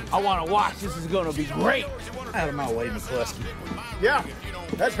doing? I want to watch. This is going to be great. Out of my way, McCluskey. Yeah,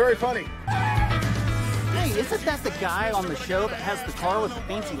 that's very funny. Hey, isn't that the guy on the show that has the car with the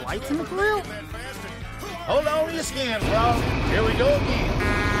fancy lights in the grill? Hold on to your skin, bro. Here we go again.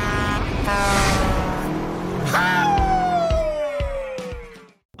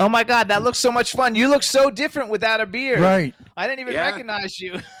 Oh my God, that looks so much fun. You look so different without a beard. Right. I didn't even recognize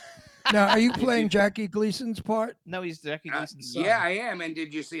you. Now, are you playing Jackie Gleason's part? No, he's Jackie Gleason's son. Yeah, I am. And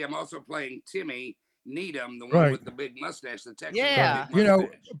did you see I'm also playing Timmy Needham, the one Right. with the big mustache, the Texas. Yeah. big You know,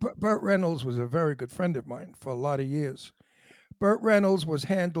 mustache. Burt Reynolds was a very good friend of mine for a lot of years. Burt Reynolds was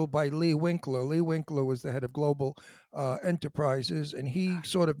handled by Lee Winkler. Lee Winkler was the head of Global Enterprises, and he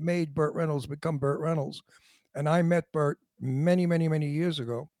sort of made Burt Reynolds become Burt Reynolds. And I met Burt many, many, many years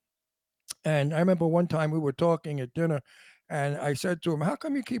ago. And I remember one time we were talking at dinner, and I said to him, "How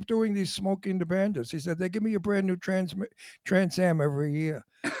come you keep doing these Smoking the Bandits?" He said, "They give me a brand new Trans Am every year."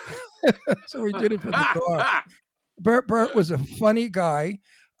 So we did it for the car. Burt was a funny guy.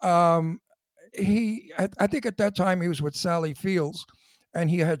 I think at that time he was with Sally Fields, and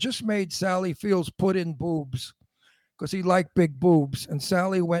he had just made Sally Fields put in boobs because he liked big boobs. And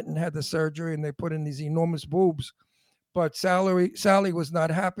Sally went and had the surgery, and they put in these enormous boobs. But Sally was not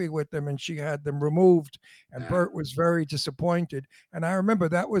happy with them, and she had them removed. And Burt was very disappointed. And I remember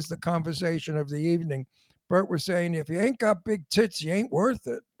that was the conversation of the evening. Burt was saying, "If you ain't got big tits, you ain't worth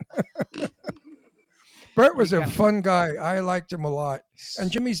it." Burt was a fun guy. I liked him a lot. And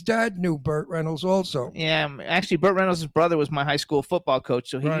Jimmy's dad knew Burt Reynolds also. Yeah, actually, Burt Reynolds' brother was my high school football coach,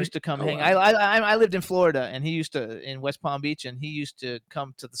 so he used to come hang. I lived in Florida, and he used to in West Palm Beach, and he used to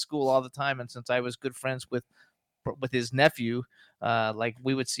come to the school all the time. And since I was good friends with his nephew, like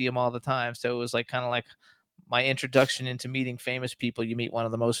we would see him all the time, so it was like kind of like my introduction into meeting famous people. You meet one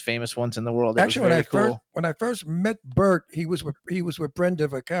of the most famous ones in the world. Actually, when I first met Burt, he was with Brenda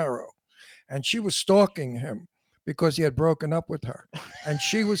Vaccaro, and she was stalking him because he had broken up with her, and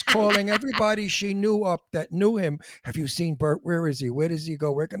she was calling everybody she knew up that knew him. "Have you seen Burt? Where is he? Where does he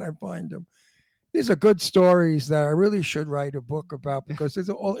go? Where can I find him?" These are good stories that I really should write a book about because these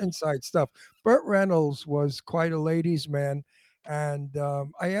are all inside stuff. Burt Reynolds was quite a ladies' man, And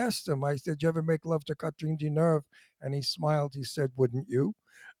I asked him, I said, "You ever make love to Catherine Deneuve?" And he smiled. He said, "Wouldn't you?"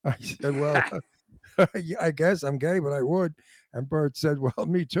 I said, "Well, yeah, I guess I'm gay, but I would." And Bert said, "Well,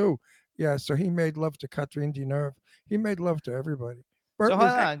 me too." Yeah, so he made love to Catherine Deneuve. He made love to everybody. So Bert hold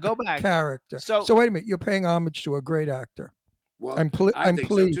was on, go a back. character. So So wait a minute, you're paying homage to a great actor. Well, I'm I think so too.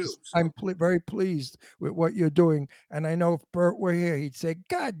 pleased. I'm very pleased with what you're doing. And I know if Bert were here, he'd say,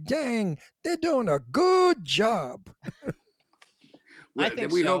 "God dang, they're doing a good job." I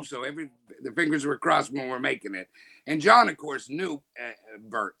think we so. hope so. The fingers were crossed when we're making it. And John, of course, knew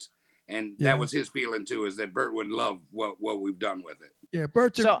Bert, and Yeah. that was his feeling too, is that Bert would love what we've done with it. Yeah,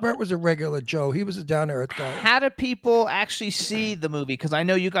 Bert was a regular Joe. He was a down to earth guy. How do people actually see the movie? Because I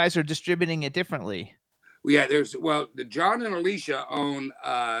know you guys are distributing it differently. Yeah, the John and Alicia own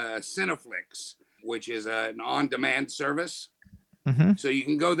Cineflix, which is an on-demand service. Mm-hmm. So you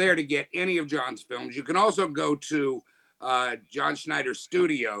can go there to get any of John's films. You can also go to John Schneider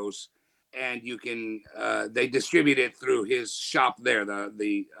Studios, and you can they distribute it through his shop there,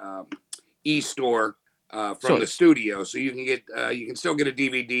 the e-store from the studio. So you can get you can still get a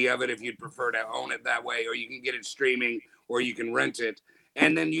DVD of it if you'd prefer to own it that way, or you can get it streaming, or you can rent it.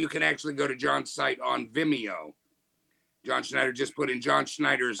 And then you can actually go to John's site on Vimeo. John Schneider, just put in John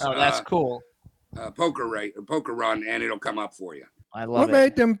Schneider's that's cool. poker run, and it'll come up for you. I love What it.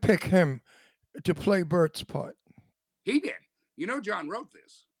 made them pick him to play Bert's part? He did. You know, John wrote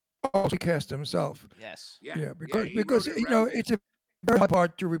this. Oh, he cast himself. Yes. Yeah. Because you know it's a very hard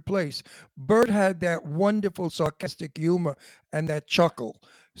part to replace. Bert had that wonderful sarcastic humor and that chuckle,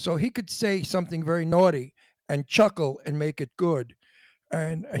 so he could say something very naughty and chuckle and make it good.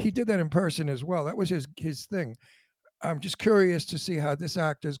 And he did that in person as well. That was his thing. I'm just curious to see how this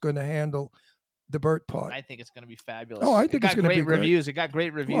actor is going to handle the Bert part. I think it's going to be fabulous. Oh, I think it's going to be great great. reviews. It got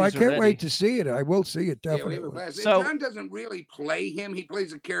great reviews. Well, I can't already. wait to see it. I will see it definitely. So John doesn't really play him. He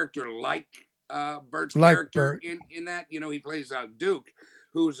plays a character like Bert's Like character Bert. in that. You know, he plays Duke,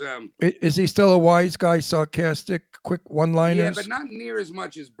 who's Is he still a wise guy, sarcastic, quick one-liners? yeah, but not near as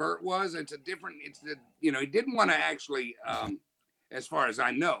much as Bert was. It's a different. He didn't want to actually. As far as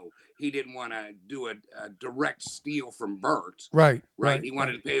I know, he didn't want to do a direct steal from Bert. Right. He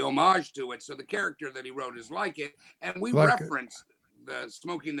wanted to pay homage to it. So the character that he wrote is like it. And we Like reference the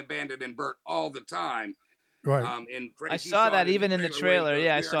Smokey and the Bandit and Bert all the time. Right. I saw that even in the trailer.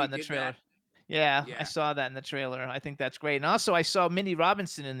 Yeah, I saw it in the did trailer. that. Yeah, I saw that in the trailer. I think that's great. And also, I saw Minnie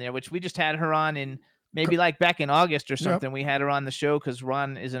Robinson in there, which we just had her on in maybe like back in August or something. We had her on the show because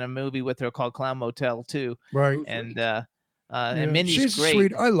Ron is in a movie with her called Clown Motel 2. Right. And Minnie's she's great.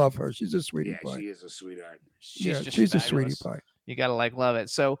 Sweet. I love her. She's a sweetie Yeah, pie. she is a sweetheart. She's just she's fabulous. a sweetie pie. You gotta love it.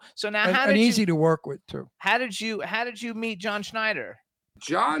 So now, And, how and did easy you, to work with too. How did you meet John Schneider?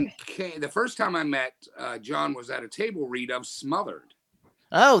 John came the first time I met John was at a table read of Smothered.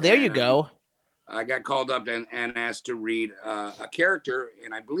 Oh, there you go. I got called up and asked to read a character,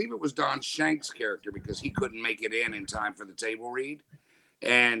 and I believe it was Don Shank's character because he couldn't make it in time for the table read.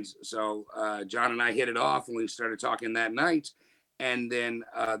 And so John and I hit it off, and we started talking that night. And then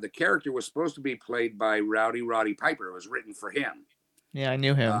the character was supposed to be played by Rowdy Roddy Piper. It was written for him. Yeah, I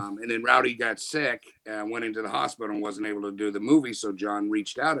knew him. And then Rowdy got sick and went into the hospital and wasn't able to do the movie. So John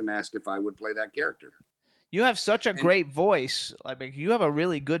reached out and asked if I would play that character. You have such a great voice. Like you have a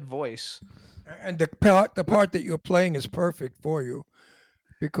really good voice. And the part that you're playing is perfect for you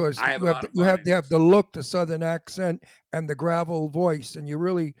because you have the look, the southern accent, and the gravel voice, and you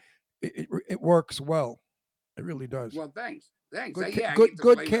really it works well. It really does. Well, thanks. Good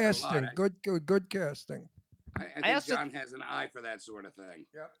casting. Good casting. I think John has an eye for that sort of thing.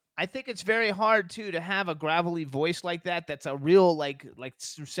 Yeah. I think it's very hard too to have a gravelly voice like that. That's a real like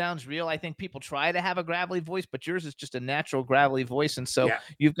sounds real. I think people try to have a gravelly voice, but yours is just a natural gravelly voice, and so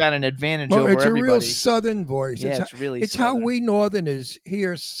you've got an advantage over it's everybody. A real southern voice. Yeah, it's really. It's southern. how we Northerners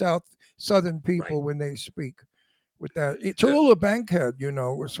hear southern people when they speak. With that, Tallulah Bankhead,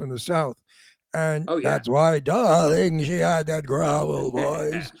 was from the South. And that's why, darling, she had that gravel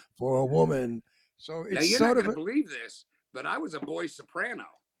voice for a woman. So it's now, you're sort not of going to believe this, but I was a boy soprano.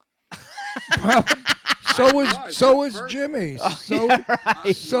 so was Jimmy. So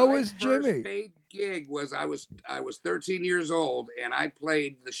is Jimmy. First paid gig was I was 13 years old, and I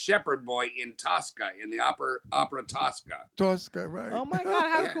played the shepherd boy in Tosca, in the opera Tosca. Tosca, right? Oh my God,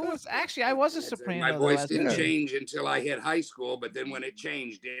 how cool is actually? I was a soprano. My voice didn't change until I hit high school, but then when it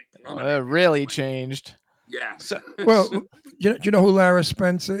changed, it really changed. Yeah. Well, do you know who Lara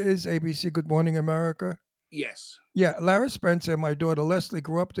Spencer is? ABC Good Morning America. Yes. Yeah, Lara Spencer and my daughter Leslie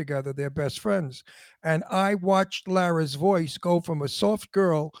grew up together. They're best friends. And I watched Lara's voice go from a soft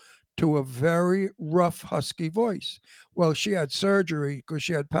girl to a very rough, husky voice. Well, she had surgery because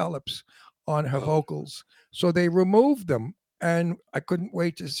she had polyps on her vocals. So they removed them. And I couldn't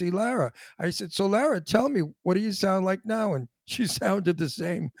wait to see Lara. I said, "So, Lara, tell me, what do you sound like now?" And she sounded the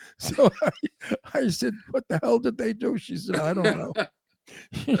same. So I said, "What the hell did they do?" She said, "I don't know."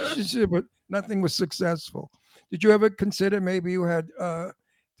 She said, "But nothing was successful." Did you ever consider maybe you had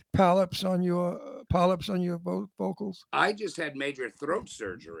polyps on your vocals? I just had major throat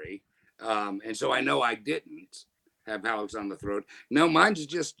surgery, and so I know I didn't have polyps on the throat. No, mine's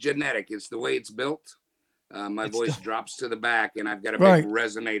just genetic. It's the way it's built. My voice drops to the back, and I've got a Right. big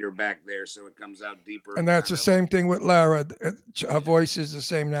resonator back there, so it comes out deeper. And that's the same thing with Lara. Her voice is the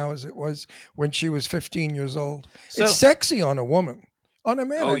same now as it was when she was 15 years old. So- It's sexy on a woman. On a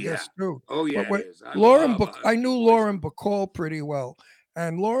man, Oh, I guess too. Oh, yeah, But when it is. I Lauren, love a I knew Lauren Bacall pretty well,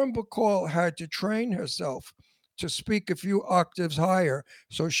 and Lauren Bacall had to train herself to speak a few octaves higher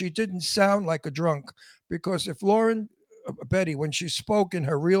so she didn't sound like a drunk. Because if Betty, when she spoke in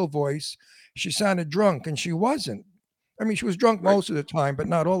her real voice, she sounded drunk, and she wasn't. I mean, she was drunk most of the time, but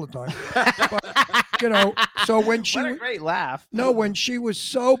not all the time. But, so when she What a great laugh. No, when she was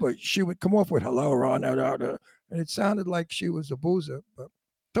sober, she would come off with "Hello, Ron," and it sounded like she was a boozer. But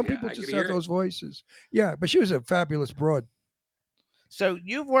some people I just could have hear it. those voices. Yeah, but she was a fabulous broad. So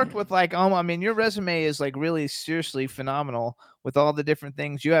you've worked with like, I mean, your resume is like really seriously phenomenal with all the different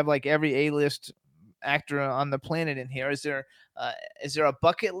things. You have like every A-list actor on the planet in here. Is there a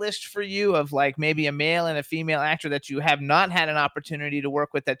bucket list for you of like maybe a male and a female actor that you have not had an opportunity to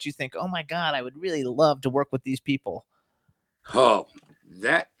work with that you think, oh my God, I would really love to work with these people? Oh,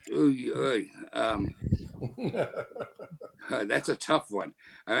 that. That's a tough one.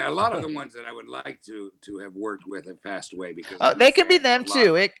 I mean, a lot of the ones that I would like to have worked with have passed away because They could be them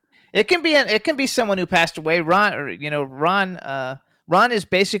too. It can be someone who passed away. Ron is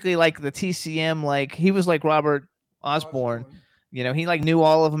basically like the TCM. Like he was like Robert Osborne. He like knew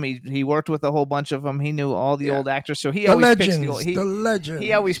all of them. He worked with a whole bunch of them. He knew all the old actors. So he The always legends, picks the legends.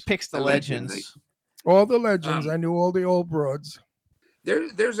 He always picks the The legends. legends. All the legends. I knew all the old broads.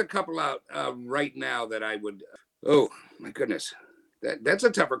 There's a couple out right now that I would. Oh my goodness, that's a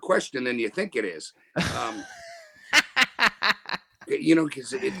tougher question than you think it is.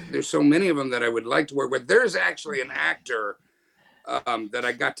 Because there's so many of them that I would like to work with. There's actually an actor that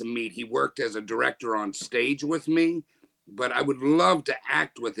I got to meet. He worked as a director on stage with me, but I would love to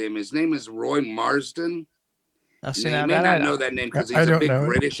act with him. His name is Roy Marsden. You may not know that name because he's a big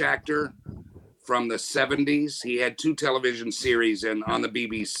British actor from the 70s. He had 2 television series on the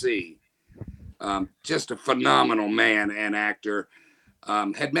BBC. Just a phenomenal man and actor.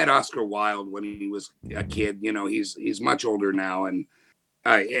 Had met Oscar Wilde when he was a kid. He's much older now. And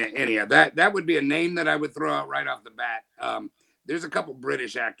anyhow, that would be a name that I would throw out right off the bat. There's a couple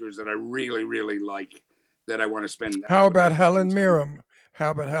British actors that I really, really like that I want to spend. How about Helen Mirren?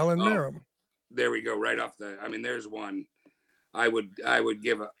 Mirren? There we go. Right off there's one. I would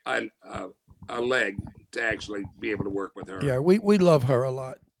give a leg to actually be able to work with her. Yeah, we love her a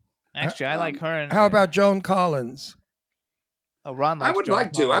lot. Actually, I like her. How about Joan Collins? Oh, Ron. I would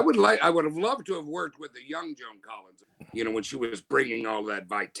like to. I would have loved to have worked with the young Joan Collins. When she was bringing all that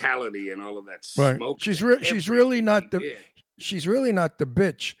vitality and all of that Right. smoke. She's really not the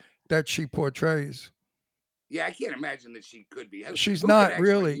bitch that she portrays. Yeah, I can't imagine that she could be. She's Who not could actually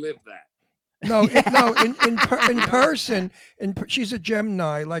really. live that. No, in person, she's a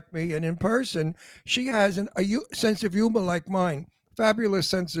Gemini like me, and in person, she has a sense of humor like mine. Fabulous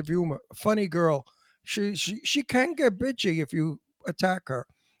sense of humor, funny girl. She can get bitchy if you attack her,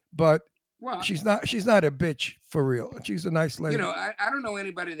 but she's not a bitch for real. She's a nice lady. I don't know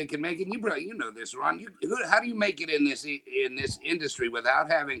anybody that can make it. You know this, Ron. How do you make it in this industry without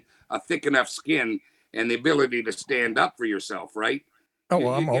having a thick enough skin and the ability to stand up for yourself, right? Oh,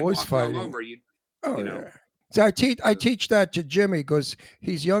 well, I'm always fighting. All over, yeah. So I teach that to Jimmy because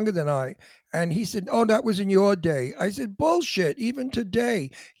he's younger than I. And he said, "Oh, that was in your day." I said, "Bullshit. Even today,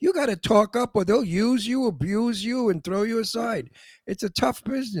 you got to talk up or they'll use you, abuse you, and throw you aside. It's a tough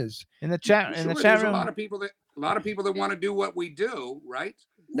business." In the chat there's room, a lot of people that want to do what we do, right?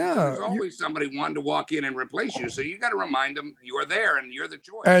 No, there's always somebody wanting to walk in and replace you. So you got to remind them you are there and you're the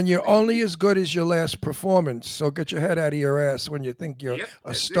choice. And you're only as good as your last performance. So get your head out of your ass when you think you're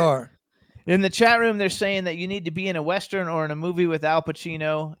a star. In the chat room, they're saying that you need to be in a Western or in a movie with Al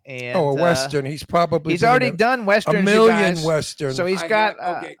Pacino. And a Western. He's already done Westerns. A million Westerns. So he's got.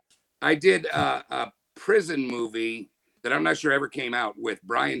 I did a prison movie that I'm not sure ever came out with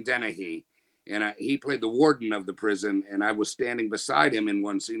Brian Dennehy. And he played the warden of the prison. And I was standing beside him in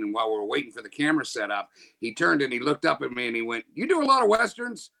one scene. And while we were waiting for the camera set up, he turned and he looked up at me and he went, "You do a lot of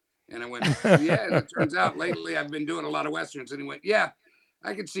Westerns?" And I went, yeah. And it turns out lately I've been doing a lot of Westerns. And he went, yeah,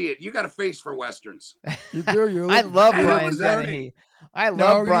 I can see it. You got a face for Westerns. You do. You I look, love you look Brian very- Dennehy. I No,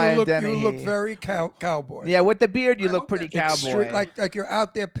 love Brian you Dennehy. look very cowboy. Yeah, with the beard, you I look hope pretty that's cowboy. Like you're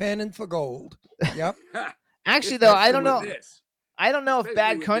out there panning for gold. Yep. Actually, though, I don't Especially know. with this. I don't know if Especially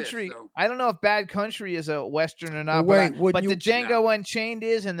Bad with Country. this, though. I don't know if Bad Country is a Western or not. Well, wait, but wouldn't the you- Django Unchained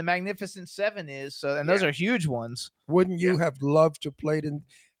is, and the Magnificent Seven is. So, and those Yeah. are huge ones. Wouldn't you have loved to play in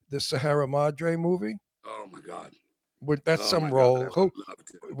the Sahara Madre movie? Oh my God. That's Oh, some my God, role. I would Who love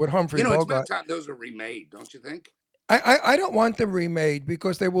to. with Humphrey You know, it's Bogart? about time those are remade, don't you think? I don't want them remade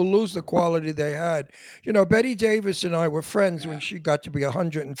because they will lose the quality they had. You know, Betty Davis and I were friends when she got to be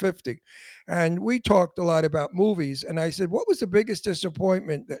 150, and we talked a lot about movies. And I said, "What was the biggest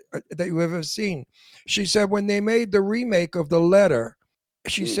disappointment that you ever seen?" She said, "When they made the remake of The Letter."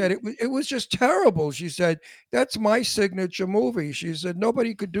 She said it was just terrible. She said, "That's my signature movie." She said,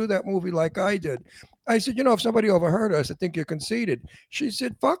 "Nobody could do that movie like I did." I said, "You know, if somebody overheard us, I think you're conceited." She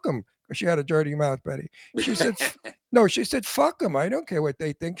said, "Fuck them." She had a dirty mouth, Betty. She said, "No." She said, "Fuck them. I don't care what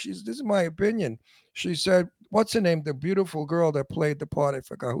they think." This is my opinion. She said, "What's her name? The beautiful girl that played the part. I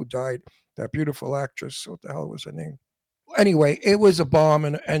forgot who died. That beautiful actress. What the hell was her name?" Anyway, it was a bomb,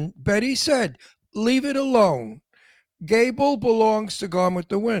 and Betty said, "Leave it alone. Gable belongs to Gone with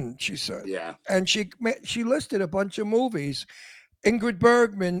the Wind," she said. Yeah. And she listed a bunch of movies. Ingrid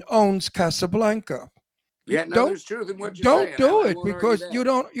Bergman owns Casablanca. Yeah, no, Don't- there's truth in what you're Don't saying. do I it won't argue because that. you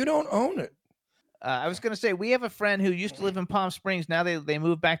don't own it. I was going to say, we have a friend who used to live in Palm Springs. Now they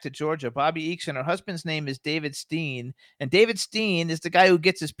moved back to Georgia. Bobby Eakes, and her husband's name is David Steen. And David Steen is the guy who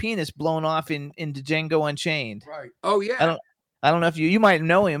gets his penis blown off in Django Unchained. Right. Oh yeah. I don't know if you might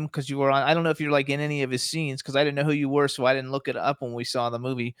know him because you were on. I don't know if you're like in any of his scenes because I didn't know who you were, so I didn't look it up when we saw the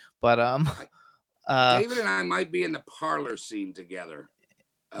movie. But David and I might be in the parlor scene together.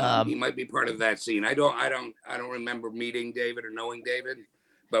 He might be part of that scene. I don't remember meeting David or knowing David,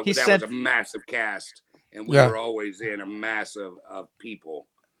 but He that said- was a massive cast, and we Yeah. were always in a mass of people.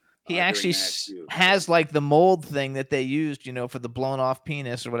 he during actually that shoot. has like the mold thing that they used, for the blown off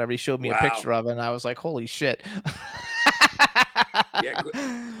penis or whatever. He showed me a Wow. picture of it, and I was like, "Holy shit!" Yeah,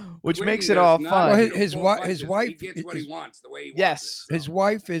 Which Quentin makes it does all not fun. Well, need a his full wife- bunch his of- wife he gets what he is- wants the way he Yes, His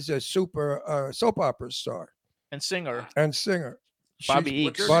wife is a super soap opera star and singer and singer. Bobby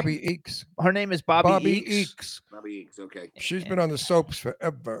She's- Eakes. her Bobby Eakes. Her name is Bobby Bobby Eakes. Eakes. Bobby Eakes, okay. She's been on the soaps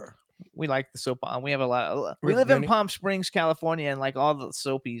forever. We like the soap. We have a lot. We With live in many- Palm Springs, California, and like all the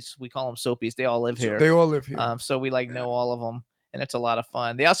soapies, we call them soapies. They all live here. They all live here. So we know all of them, and it's a lot of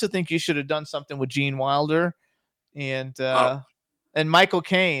fun. They also think you should have done something with Gene Wilder, and Michael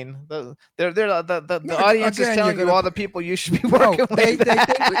Caine. The audience is again, telling you're you all gonna- the people you should be No, working they with.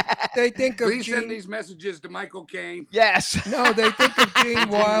 they think of Please send Gene. these messages to Michael Caine. Yes. No, they think of Gene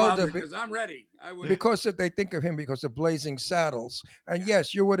Wilder because I'm ready. I would. because they think of him because of Blazing Saddles. And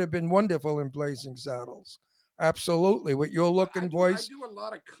yes, you would have been wonderful in Blazing Saddles. Absolutely, with your look and I voice. do a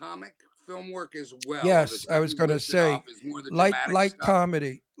lot of comic film work as well. Yes, The I was stuff you going to listed say off is more the light dramatic stuff.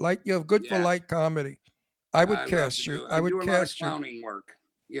 comedy. You're good for Yeah. light comedy. I would love cast to you. do- I would do a lot of cast you. clowning work.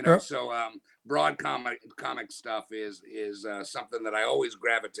 Yeah. So broad comic stuff is something that I always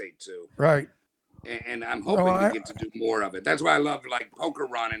gravitate to, Right. and I'm hoping I- to get to do more of it. That's why I love like Poker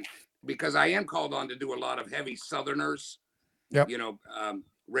Running, because I am called on to do a lot of heavy Southerners. Yep.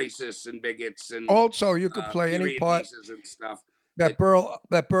 Racists and bigots and Also, you could play any period part pieces and stuff. that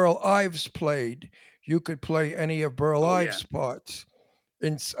Burl Ives played. You could play any of Burl Oh, yeah. Ives' parts.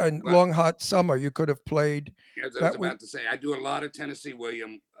 In Long Hot Summer, you could have played As I that was would- about to say, I do a lot of Tennessee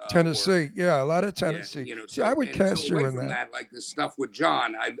William. Tennessee. work. Yeah, a lot of Yeah, Tennessee. See, so- I would and cast so you away in from that. Like the stuff with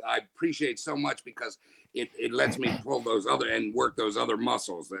John, I appreciate so much because it lets me pull those other and work those other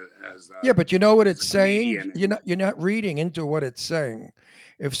muscles as Yeah, but you know what as it's a saying? comedian. You're not reading into what it's saying.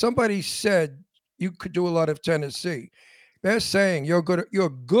 If somebody said you could do a lot of Tennessee, they're saying you're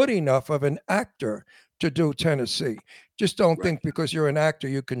good enough of an actor to do Tennessee. Just don't think because you're an actor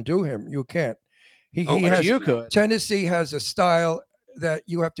you can do him. You can't. He but has you could. Tennessee has a style that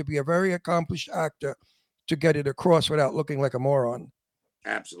you have to be a very accomplished actor to get it across without looking like a moron.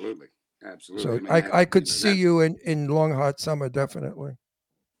 Absolutely. So mean, I could see that's- you in Long Hot Summer, definitely.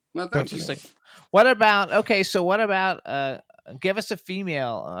 Well, thank you. Definitely. What about give us a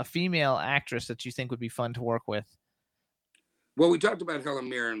female actress that you think would be fun to work with? Well, we talked about Helen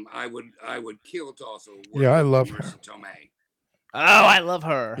Mirren. I would kill to also work Yeah, I with love her. Marissa Tomei. Oh, I love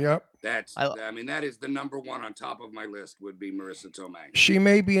her. Yep. That is the number one on top of my list would be Marissa Tomei. She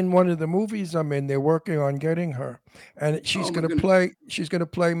may be in one of the movies I'm in. They're working on getting her, and she's Oh, my going to goodness. play. She's going to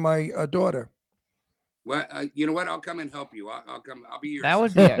play my daughter. Well, you know what? I'll come and help you. I'll come. I'll be your. That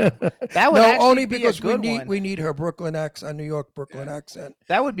would be that would no, actually only be because a good one. we need her Brooklyn accent, New York Brooklyn accent.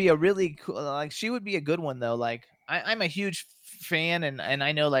 That would be a really cool. Like she would be a good one though. Like I'm a huge fan, and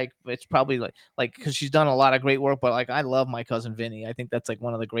I know like it's probably like because she's done a lot of great work. But like I love My Cousin Vinny. I think that's like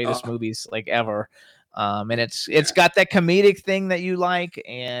one of the greatest movies like ever. And it's got that comedic thing that you like,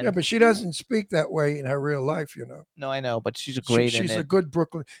 and Yeah, but she doesn't speak that way in her real life, you know. No, I know, but she's a great. She's a good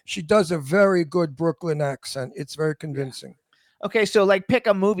Brooklyn. She does a very good Brooklyn accent. It's very convincing. Okay, so like pick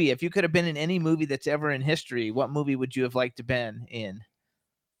a movie. If you could have been in any movie that's ever in history, what movie would you have liked to been in?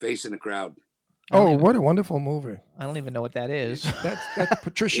 Face in the Crowd. Oh, what a wonderful movie! I don't even know what that is. That's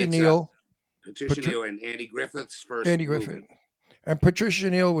Patricia Neal. Patricia Neal and Andy Griffith's first. Andy movie. Griffith. And Patricia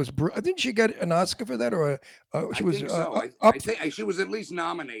Neal was. Didn't she get an Oscar for that, or she was? I think so. I think she was at least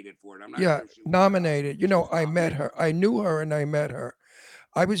nominated for it. I'm not sure if she nominated. You know, I met her. I knew her, and I met her.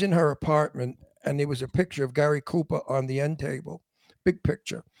 I was in her apartment, and there was a picture of Gary Cooper on the end table, big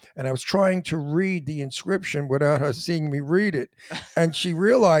picture. And I was trying to read the inscription without her seeing me read it, and she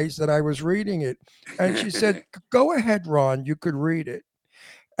realized that I was reading it, and she said, "Go ahead, Ron. You could read it."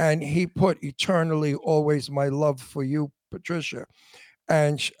 And he put "Eternally, always my love for you, Patricia."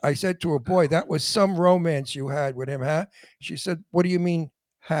 And I said to her, "Boy, that was some romance you had with him, huh?" She said, "What do you mean,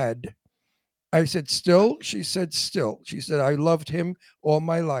 had?" I said, "Still?" She said, "Still." She said, "I loved him all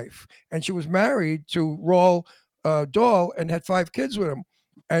my life." And she was married to Roald Dahl and had 5 kids with him.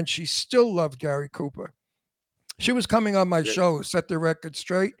 And she still loved Gary Cooper. She was coming on my show, set the record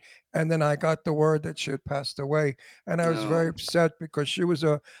straight. And then I got the word that she had passed away. And I was very upset because she was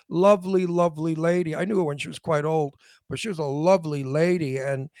a lovely, lovely lady. I knew her when she was quite old, but she was a lovely lady.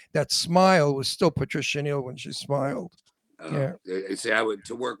 And that smile was still Patricia Neal when she smiled. Yeah. See, I would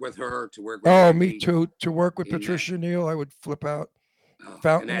to work with her, to work with. Oh, me too. To work with Patricia Neal, I would flip out.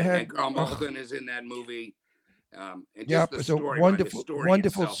 Fountainhead. And Carl Malden is in that movie. And yeah, just the it's story, a wonderful,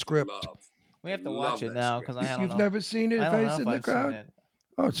 wonderful itself, script. We have to watch it now because I don't know. You've never seen it, I don't know Face if in the I've seen Crowd? it.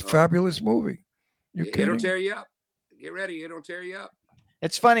 Oh, it's a fabulous movie. It'll tear you up. Get ready, it'll tear you up.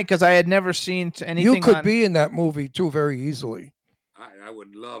 It's funny because I had never seen anything. You could be in that movie too, very easily. I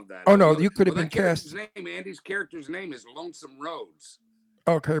would love that. Oh no, you could have been cast. Andy's character's name is Lonesome Rhodes.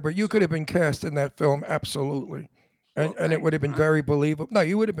 Okay, but you could have been cast in that film, absolutely, and it would have been very believable. No,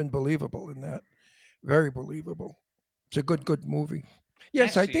 you would have been believable in that. Very believable. It's a good movie.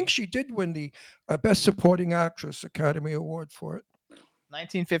 Yes, I think she did win the Best Supporting Actress Academy Award for it.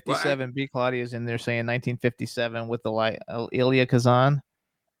 1957. B. Claudia's in there saying 1957 with the Elia Kazan.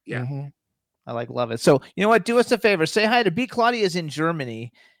 Yeah. Mm-hmm. I love it. So you know what? Do us a favor. Say hi to B. Claudia's in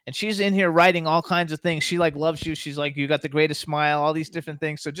Germany, and she's in here writing all kinds of things. She loves you. She's like, you got the greatest smile, all these different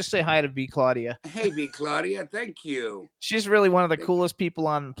things. So just say hi to B. Claudia. Hey, B. Claudia, thank you. She's really one of the coolest people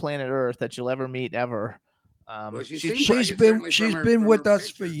on planet Earth that you'll ever meet ever. Well, she's been with us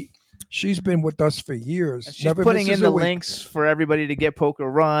for years. And she's putting in the links for everybody to get Poker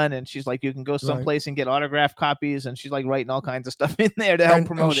Run, and she's like, you can go someplace and get autograph copies, and she's like writing all kinds of stuff in there to help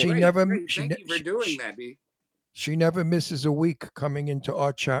promote it. Thank you for doing that, B. She never misses a week coming into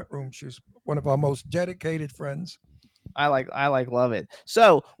our chat room. She's one of our most dedicated friends. I love it.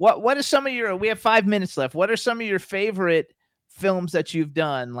 So what are some of your? We have 5 minutes left. What are some of your favorite films that you've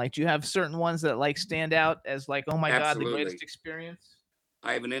done? Like, do you have certain ones that stand out as like, oh my God, the greatest experience?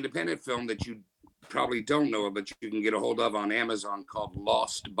 I have an independent film that you probably don't know of, but you can get a hold of on Amazon called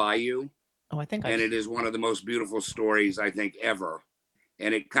Lost Bayou. Oh, I think. And it is one of the most beautiful stories I think ever.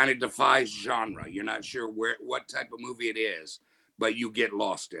 And it kind of defies genre. You're not sure what type of movie it is, but you get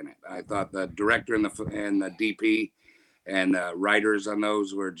lost in it. I thought the director and the DP and writers on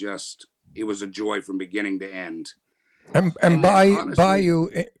those were just. It was a joy from beginning to end. And Bayou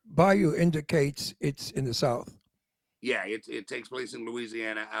indicates it's in the South. Yeah, it takes place in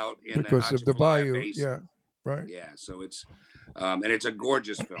Louisiana, out in because of the Bayou. Base. Yeah, right. Yeah, so it's and it's a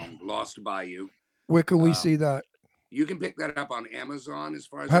gorgeous film, Lost Bayou. Where can we see that? You can pick that up on Amazon. As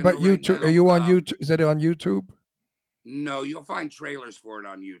far as how about YouTube? Right now. Are you on YouTube? Is that on YouTube? No, you'll find trailers for it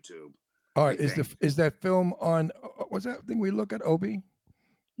on YouTube. All right, is that film on? What's that thing we look at? UB?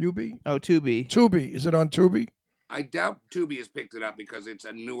 Oh, Tubi. Tubi. Is it on Tubi? I doubt Tubi has picked it up because it's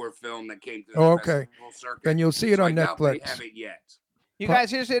a newer film that came to the okay. festival circuit. Then you'll see it on I doubt Netflix. They have it yet. You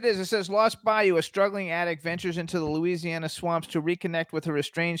guys, here's it is. It says Lost Bayou, a struggling addict ventures into the Louisiana swamps to reconnect with her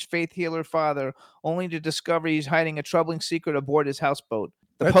estranged faith healer father, only to discover he's hiding a troubling secret aboard his houseboat.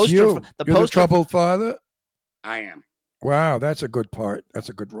 You're the troubled father? I am. Wow, that's a good part. That's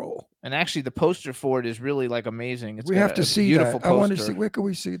a good role. And actually, the poster for it is really amazing. We have to see that. I want to see. Where can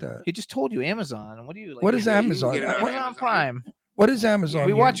we see that? He just told you Amazon. What do you like? What is Amazon? Amazon Prime. What is Amazon?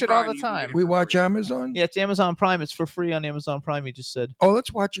 We here? watch it all the time. We watch Amazon? Yeah, it's Amazon Prime. It's for free on Amazon Prime, you just said. Oh,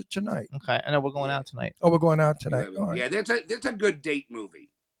 let's watch it tonight. Okay. I know we're going out tonight. Oh, we're going out tonight. All right. Yeah, that's a good date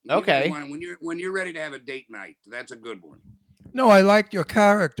movie. Okay. When you're ready to have a date night, that's a good one. No, I like your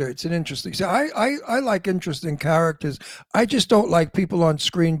character. It's an interesting. So I like interesting characters. I just don't like people on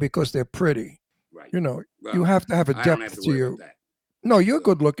screen because they're pretty. Right. You know, Well, you have to have a I don't have depth to to worry you. about that. No, you're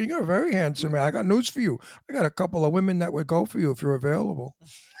good looking. You're very handsome. Man. I got news for you. I got a couple of women that would go for you if you're available.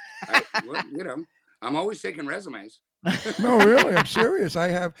 Well, I'm always taking resumes. No, really, I'm serious. I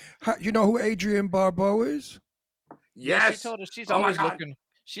have. You know who Adrienne Barbeau is? Yes. She told us she's Oh my always God. looking.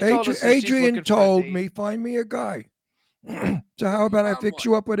 She told us that she's Adrienne looking for a told date. me, find me a guy. So how about I fix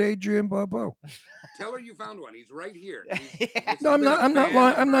you up with Adrienne Barbeau? Tell her you found one. He's right here. No, I'm not. I'm not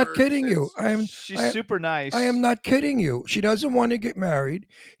lying. I'm not kidding you. She's super nice. I am not kidding you. She doesn't want to get married.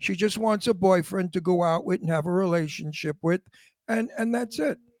 She just wants a boyfriend to go out with and have a relationship with, and that's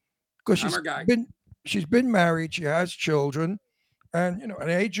it. Because I'm her guy. she's been married. She has children, and and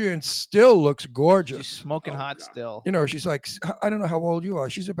Adrienne still looks gorgeous. She's smoking hot still. She's like, I don't know how old you are.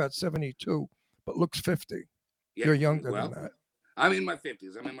 She's about 72, but looks 50. Yeah, You're younger well, than that. I'm in my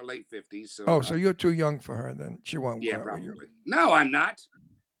 50s. I'm in my late 50s. So, Oh, so you're too young for her then. She won't. yeah, marry you. probably. No, I'm not.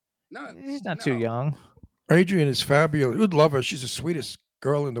 No, She's not too young. Adrienne is fabulous. You'd love her. She's the sweetest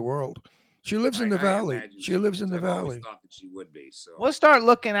girl in the world. She lives in the valley. She lives in the I've always valley. thought that she would be. So We'll start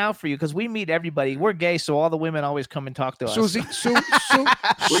looking out for you because we meet everybody. We're gay, so all the women always come and talk to us.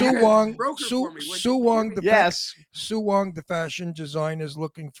 Sue Wong. Sue Wong. Yes. Sue Wong, the fashion designer, is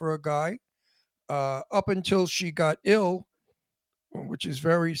looking for a guy. Up until she got ill, which is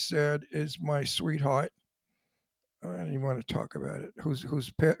very sad, is my sweetheart. I don't even want to talk about it. Who's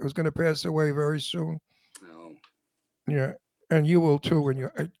going to pass away very soon? No. Yeah, and you will too when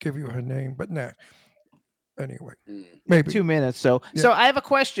I give you her name. But nah. Anyway, Mm. maybe 2 minutes. So I have a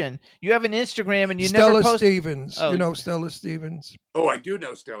question. You have an Instagram and you Stella never post. Stevens. Oh. You know Stella Stevens. Oh, I do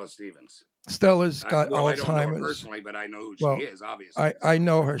know Stella Stevens. Stella's got I don't know her Alzheimer's. personally, but I know who Well, she is. Obviously, I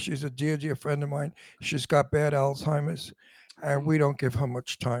know her. She's a dear friend of mine. She's got bad Alzheimer's, and we don't give her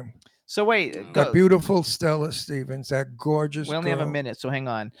much time. So wait, That beautiful Stella Stevens, that gorgeous. we only have a girl. minute, so hang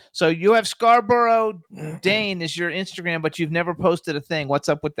on. So you have Scarborough Dane is your Instagram, but you've never posted a thing. What's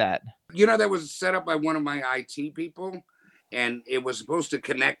up with that? that was set up by one of my IT people, and it was supposed to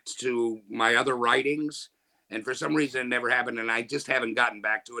connect to my other writings. And for some reason, it never happened, and I just haven't gotten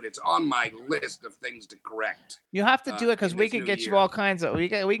back to it. It's on my list of things to correct. You have to do it because in we this can new get you year. all kinds of we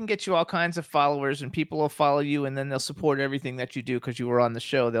can get you all kinds of followers, and people will follow you, and then they'll support everything that you do because you were on the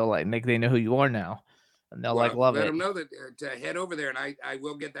show. They'll they know who you are now, and they'll love let it. them know that to head over there, and I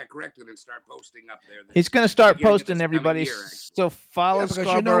will get that corrected and start posting up there. He's going to start beginning of this posting coming everybody. year, actually. So follow Yeah, because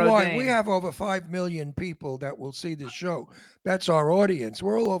Scarborough you know what? Dane. We have over 5 million people that will see this show. That's our audience.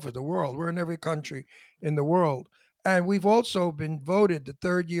 We're all over the world. We're in every country in the world. And we've also been voted the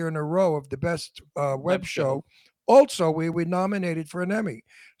 3rd year in a row of the best web show. Also, we were nominated for an Emmy.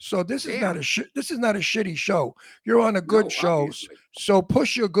 So this is not a shitty show. You're on a good show. obviously. So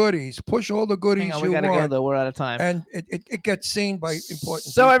push your goodies. Push all the goodies Hang on, you we gotta want. go though. We're out of time. And it gets seen by important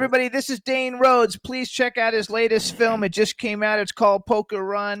So people. everybody, this is Dane Rhodes. Please check out his latest film. It just came out. It's called Poker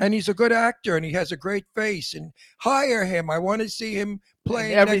Run. And he's a good actor, and he has a great face. And hire him. I want to see him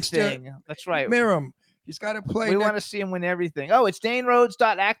playing everything. next to That's right. Miriam. He's got to play. We want to see him win everything. Oh, it's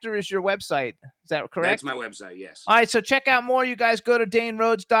DaneRhodes.actor is your website. Is that correct? That's my website, yes. All right, so check out more. You guys go to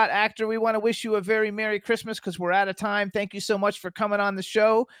DaneRhodes.actor. We want to wish you a very Merry Christmas because we're out of time. Thank you so much for coming on the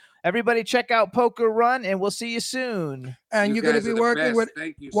show. Everybody check out Poker Run, and we'll see you soon. And you're going to be working with.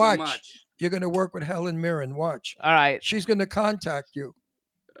 Thank you watch. so much. You're going to work with Helen Mirren. Watch. All right. She's going to contact you.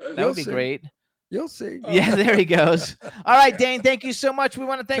 That would be great. You'll see. Yeah, there he goes. All right, Dane, thank you so much. We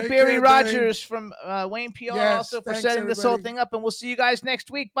want to thank Take Barry care, Rogers from Wayne PR Yes, also for thanks, setting this whole everybody. thing up, and we'll see you guys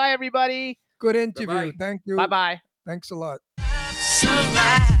next week. Bye, everybody. Good interview. Bye-bye. Thank you. Bye-bye. Thanks a lot.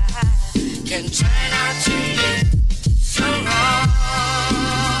 Can turn out to be so wrong.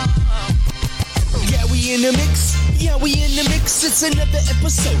 Yeah, we in the mix. Yeah, we in the mix. It's another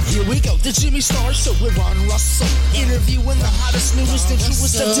episode. Here we go. The Jimmy Star Show with Ron Russell. Interviewing the hottest, newest, and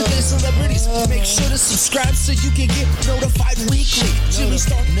truest of today's celebrities. Make sure to subscribe so you can get notified weekly. Jimmy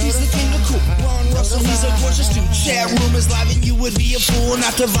Star, he's the king of cool. Ron Russell, he's a gorgeous dude. Chat room is live and you would be a fool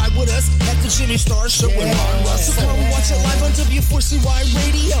not to vibe with us at the Jimmy Star Show with Ron Russell. So come watch it live on W4CY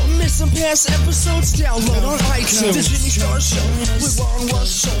Radio. Miss some past episodes, download on iTunes. The Jimmy Star Show with Ron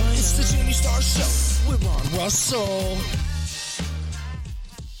Russell. It's the Jimmy Star Show with Ron Russell.